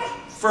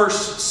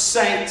first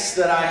saints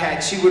that I had.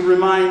 She would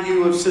remind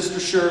you of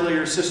Sister Shirley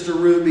or Sister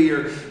Ruby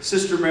or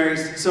Sister Mary,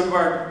 some of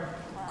our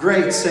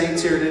great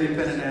saints here at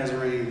Independent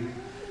Nazarene.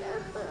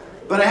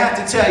 But I have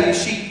to tell you,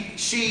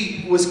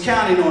 she was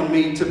counting on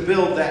me to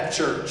build that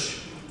church.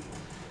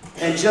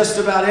 And just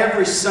about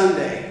every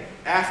Sunday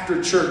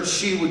after church,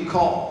 she would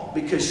call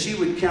because she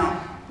would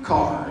count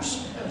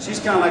cars.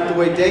 She's kind of like the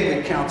way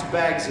David counts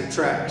bags of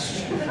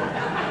trash.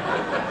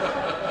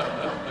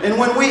 And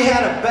when we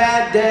had a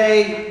bad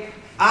day,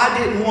 I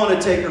didn't want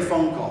to take her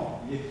phone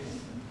call.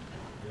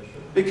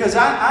 Because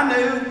I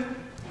knew,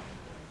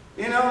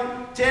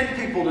 10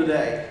 people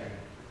today.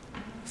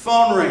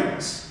 Phone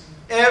rings.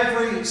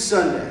 Every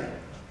Sunday.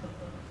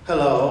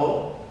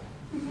 Hello,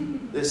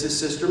 this is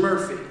Sister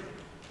Murphy.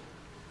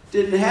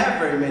 Didn't have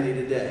very many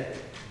today.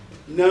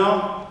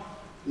 No,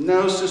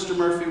 Sister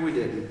Murphy, we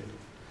didn't.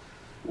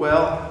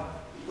 Well,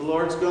 the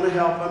Lord's going to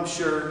help, I'm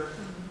sure.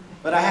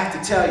 But I have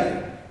to tell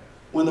you,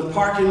 when the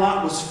parking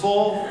lot was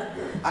full,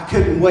 I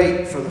couldn't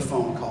wait for the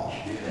phone call.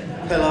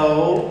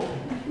 Hello,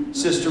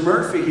 Sister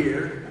Murphy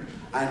here.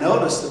 I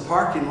noticed the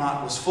parking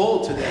lot was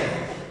full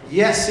today.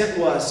 Yes, it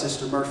was,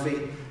 Sister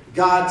Murphy.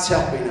 God's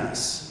helping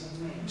us.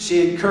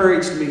 She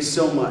encouraged me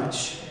so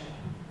much.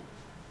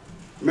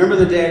 Remember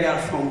the day I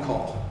got a phone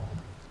call.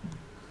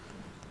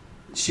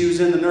 She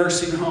was in the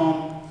nursing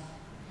home.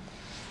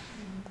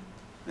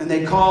 And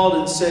they called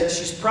and said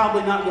she's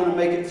probably not going to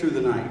make it through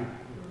the night.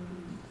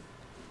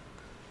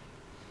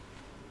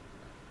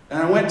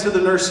 And I went to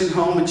the nursing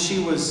home and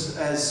she was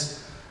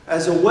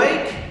as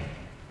awake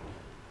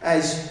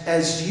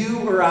as you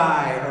or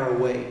I are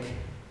awake.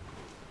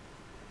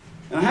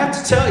 And I have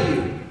to tell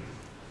you,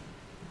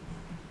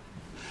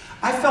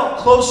 I felt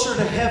closer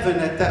to heaven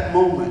at that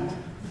moment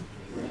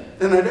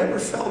than I'd ever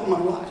felt in my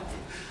life.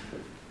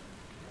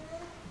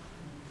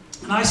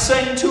 And I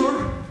sang to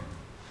her,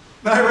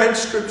 and I read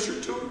scripture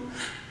to her.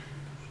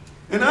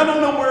 And I don't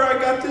know where I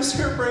got this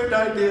harebrained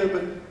idea,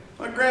 but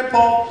my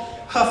grandpa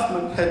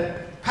Huffman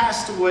had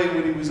passed away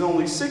when he was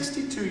only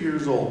 62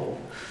 years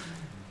old.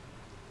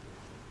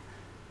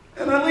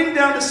 And I leaned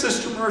down to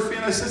Sister Murphy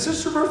and I said,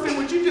 Sister Murphy,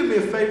 would you do me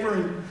a favor?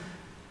 And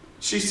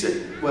she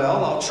said,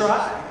 well, I'll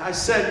try. I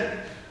said,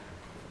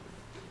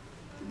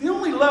 the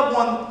only loved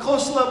one,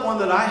 close loved one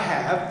that I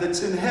have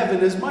that's in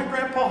heaven is my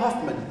Grandpa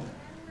Huffman.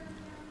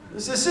 I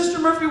said, Sister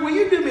Murphy, will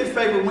you do me a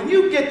favor? When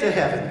you get to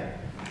heaven,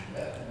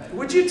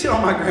 would you tell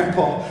my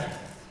grandpa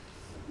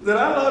that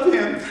I love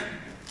him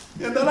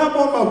and that I'm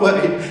on my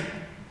way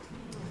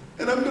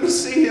and I'm going to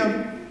see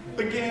him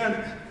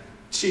again?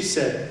 She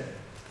said,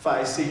 if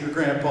I see your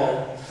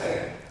grandpa,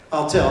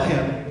 I'll tell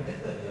him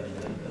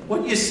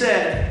what you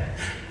said.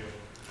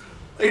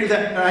 Later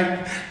that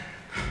night,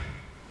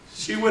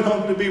 she went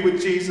home to be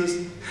with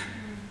Jesus.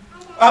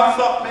 I've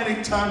thought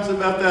many times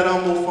about that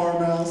humble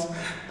farmhouse.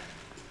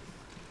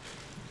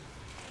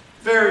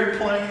 Very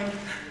plain,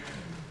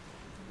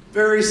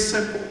 very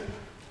simple.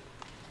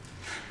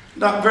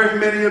 Not very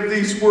many of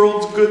these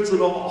world's goods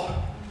at all.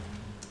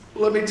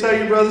 Let me tell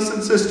you, brothers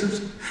and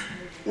sisters,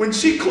 when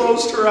she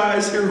closed her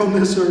eyes here on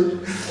this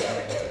earth,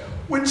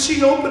 when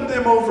she opened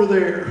them over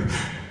there,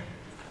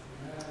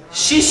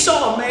 she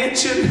saw a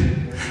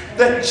mansion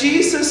that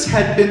Jesus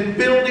had been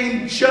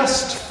building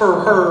just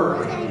for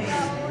her.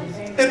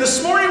 And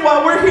this morning,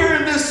 while we're here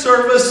in this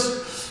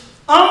service,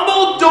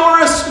 humble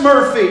Doris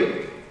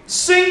Murphy,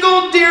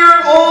 single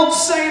dear old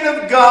saint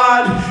of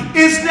God,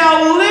 is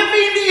now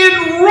living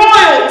in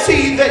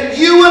royalty that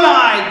you and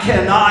I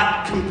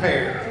cannot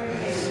compare.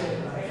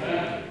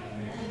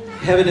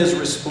 Heaven is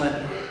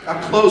resplendent.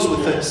 I'll close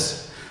with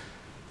this.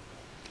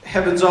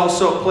 Heaven's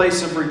also a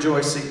place of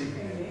rejoicing.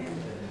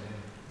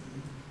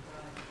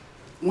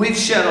 We've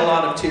shed a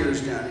lot of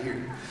tears down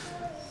here.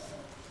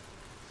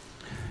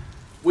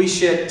 We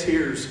shed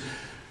tears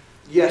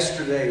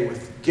yesterday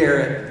with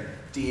Garrett and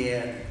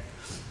Deanne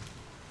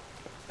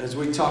as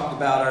we talked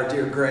about our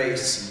dear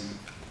Grace.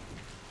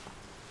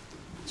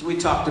 As we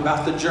talked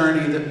about the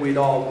journey that we'd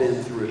all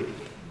been through.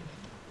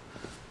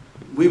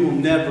 We will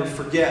never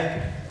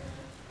forget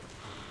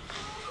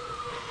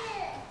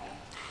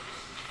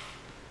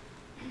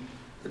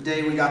the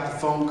day we got the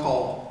phone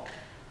call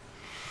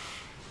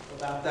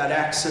about that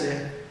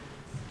accident.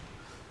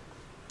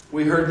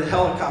 We heard the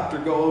helicopter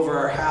go over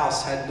our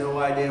house, had no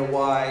idea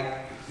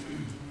why.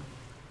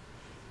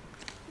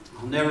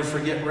 I'll never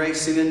forget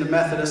racing into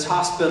Methodist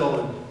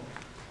Hospital, and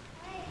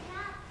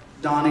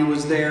Donnie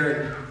was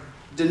there, and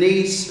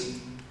Denise,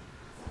 and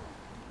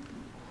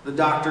the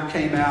doctor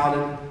came out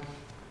and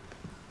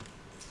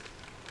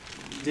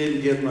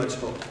didn't give much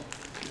hope.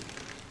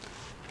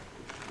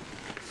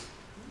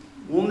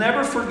 We'll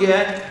never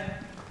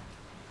forget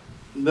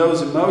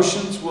those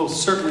emotions. We'll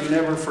certainly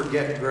never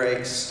forget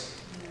Grace.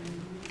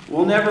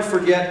 We'll never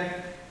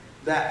forget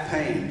that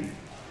pain.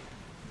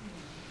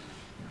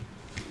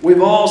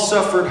 We've all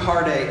suffered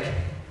heartache,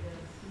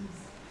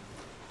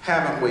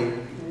 haven't we?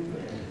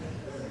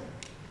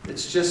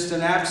 It's just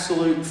an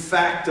absolute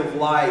fact of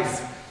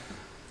life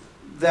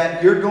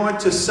that you're going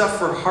to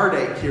suffer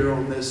heartache here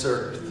on this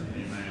earth.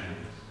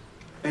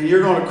 And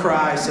you're going to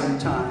cry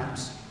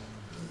sometimes.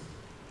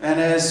 And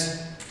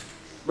as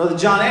Brother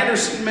John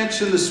Anderson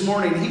mentioned this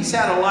morning, he's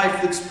had a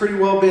life that's pretty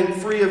well been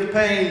free of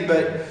pain,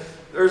 but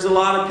there's a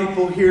lot of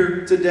people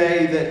here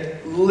today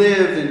that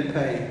live in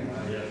pain.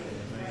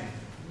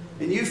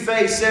 And you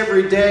face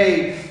every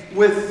day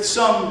with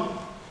some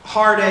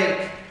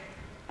heartache.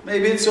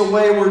 Maybe it's a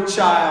wayward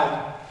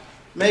child.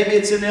 Maybe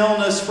it's an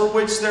illness for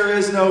which there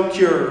is no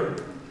cure.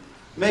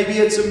 Maybe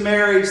it's a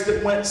marriage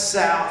that went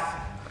south.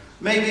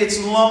 Maybe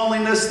it's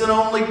loneliness that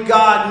only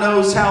God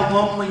knows how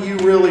lonely you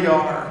really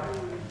are.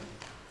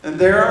 And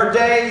there are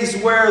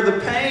days where the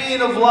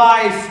pain of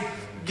life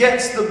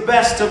gets the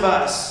best of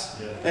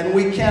us. And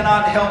we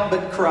cannot help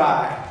but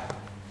cry.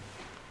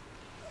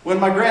 When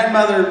my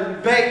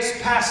grandmother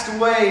Bates passed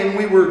away and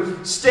we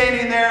were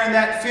standing there in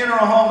that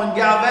funeral home in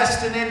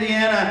Galveston,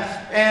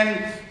 Indiana,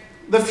 and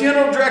the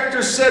funeral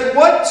director said,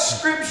 "What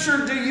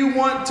scripture do you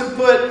want to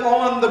put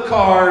on the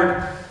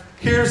card?"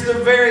 Here's the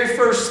very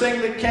first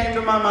thing that came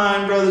to my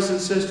mind, brothers and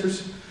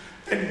sisters.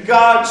 "And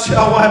God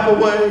shall wipe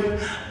away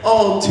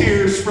all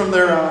tears from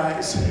their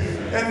eyes.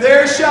 And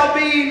there shall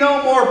be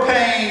no more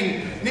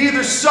pain,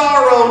 neither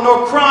sorrow,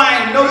 nor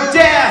crying, no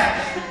death.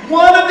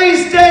 One of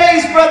these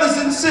days, brothers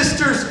and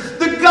sisters,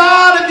 the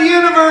God of the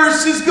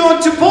universe is going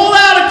to pull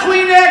out a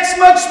Kleenex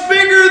much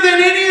bigger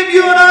than any of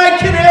you and I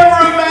can ever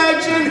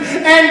imagine.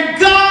 And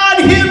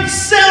God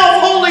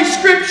Himself, Holy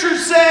Scripture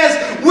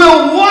says,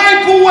 will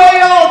wipe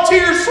away all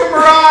tears from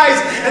our eyes.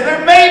 And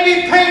there may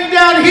be pain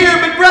down here,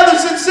 but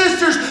brothers and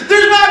sisters,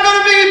 there's not going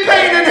to be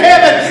pain in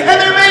heaven.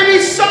 And there may be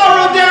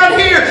sorrow down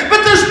here,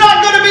 but there's not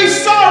going to be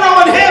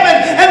sorrow in heaven.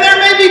 And there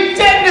may be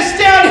deadness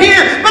down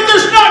here, but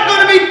there's not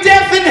going to be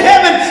death in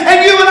heaven.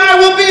 And you and I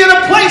will be in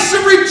a place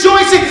of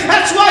rejoicing.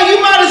 That's why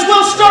you might as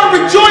well start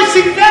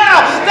rejoicing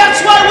now. That's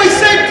why we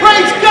say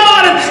praise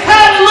God and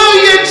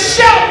hallelujah and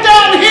shout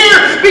down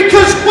here,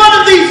 because one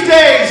of these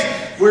days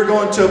we're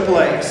going to a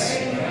place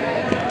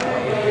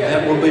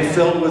that will be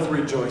filled with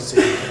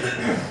rejoicing.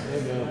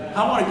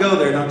 I want to go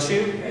there, don't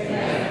you?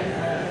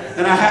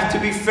 And I have to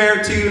be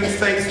fair to you and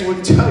faithful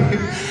and tell you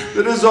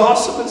that as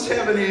awesome as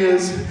heaven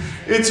is,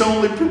 it's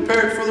only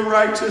prepared for the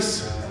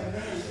righteous.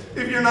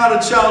 If you're not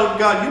a child of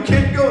God, you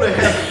can't go to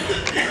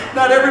heaven.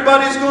 Not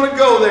everybody's going to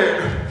go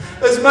there.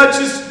 As much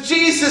as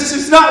Jesus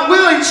is not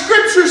willing,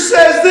 Scripture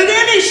says that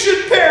any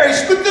should perish,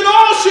 but that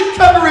all should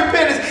come to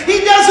repentance. He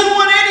doesn't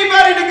want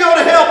anybody to go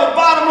to hell. But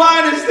bottom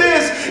line is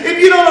this: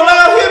 if you don't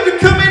allow Him to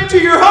come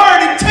into your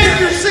heart and take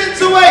your sins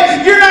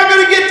away, you're not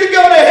going to get to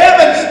go to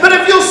heaven. But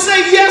if you'll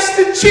say yes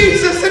to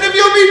Jesus, and if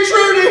you'll be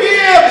true to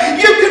Him,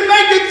 you can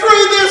make it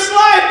through this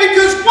life,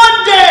 because one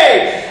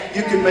day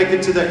you can make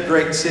it to that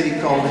great city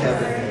called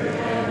heaven,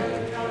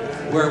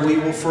 where we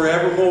will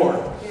forevermore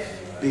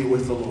be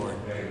with the Lord.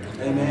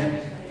 Amen.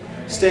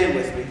 Stand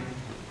with me.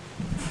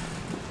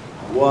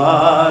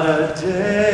 What a day.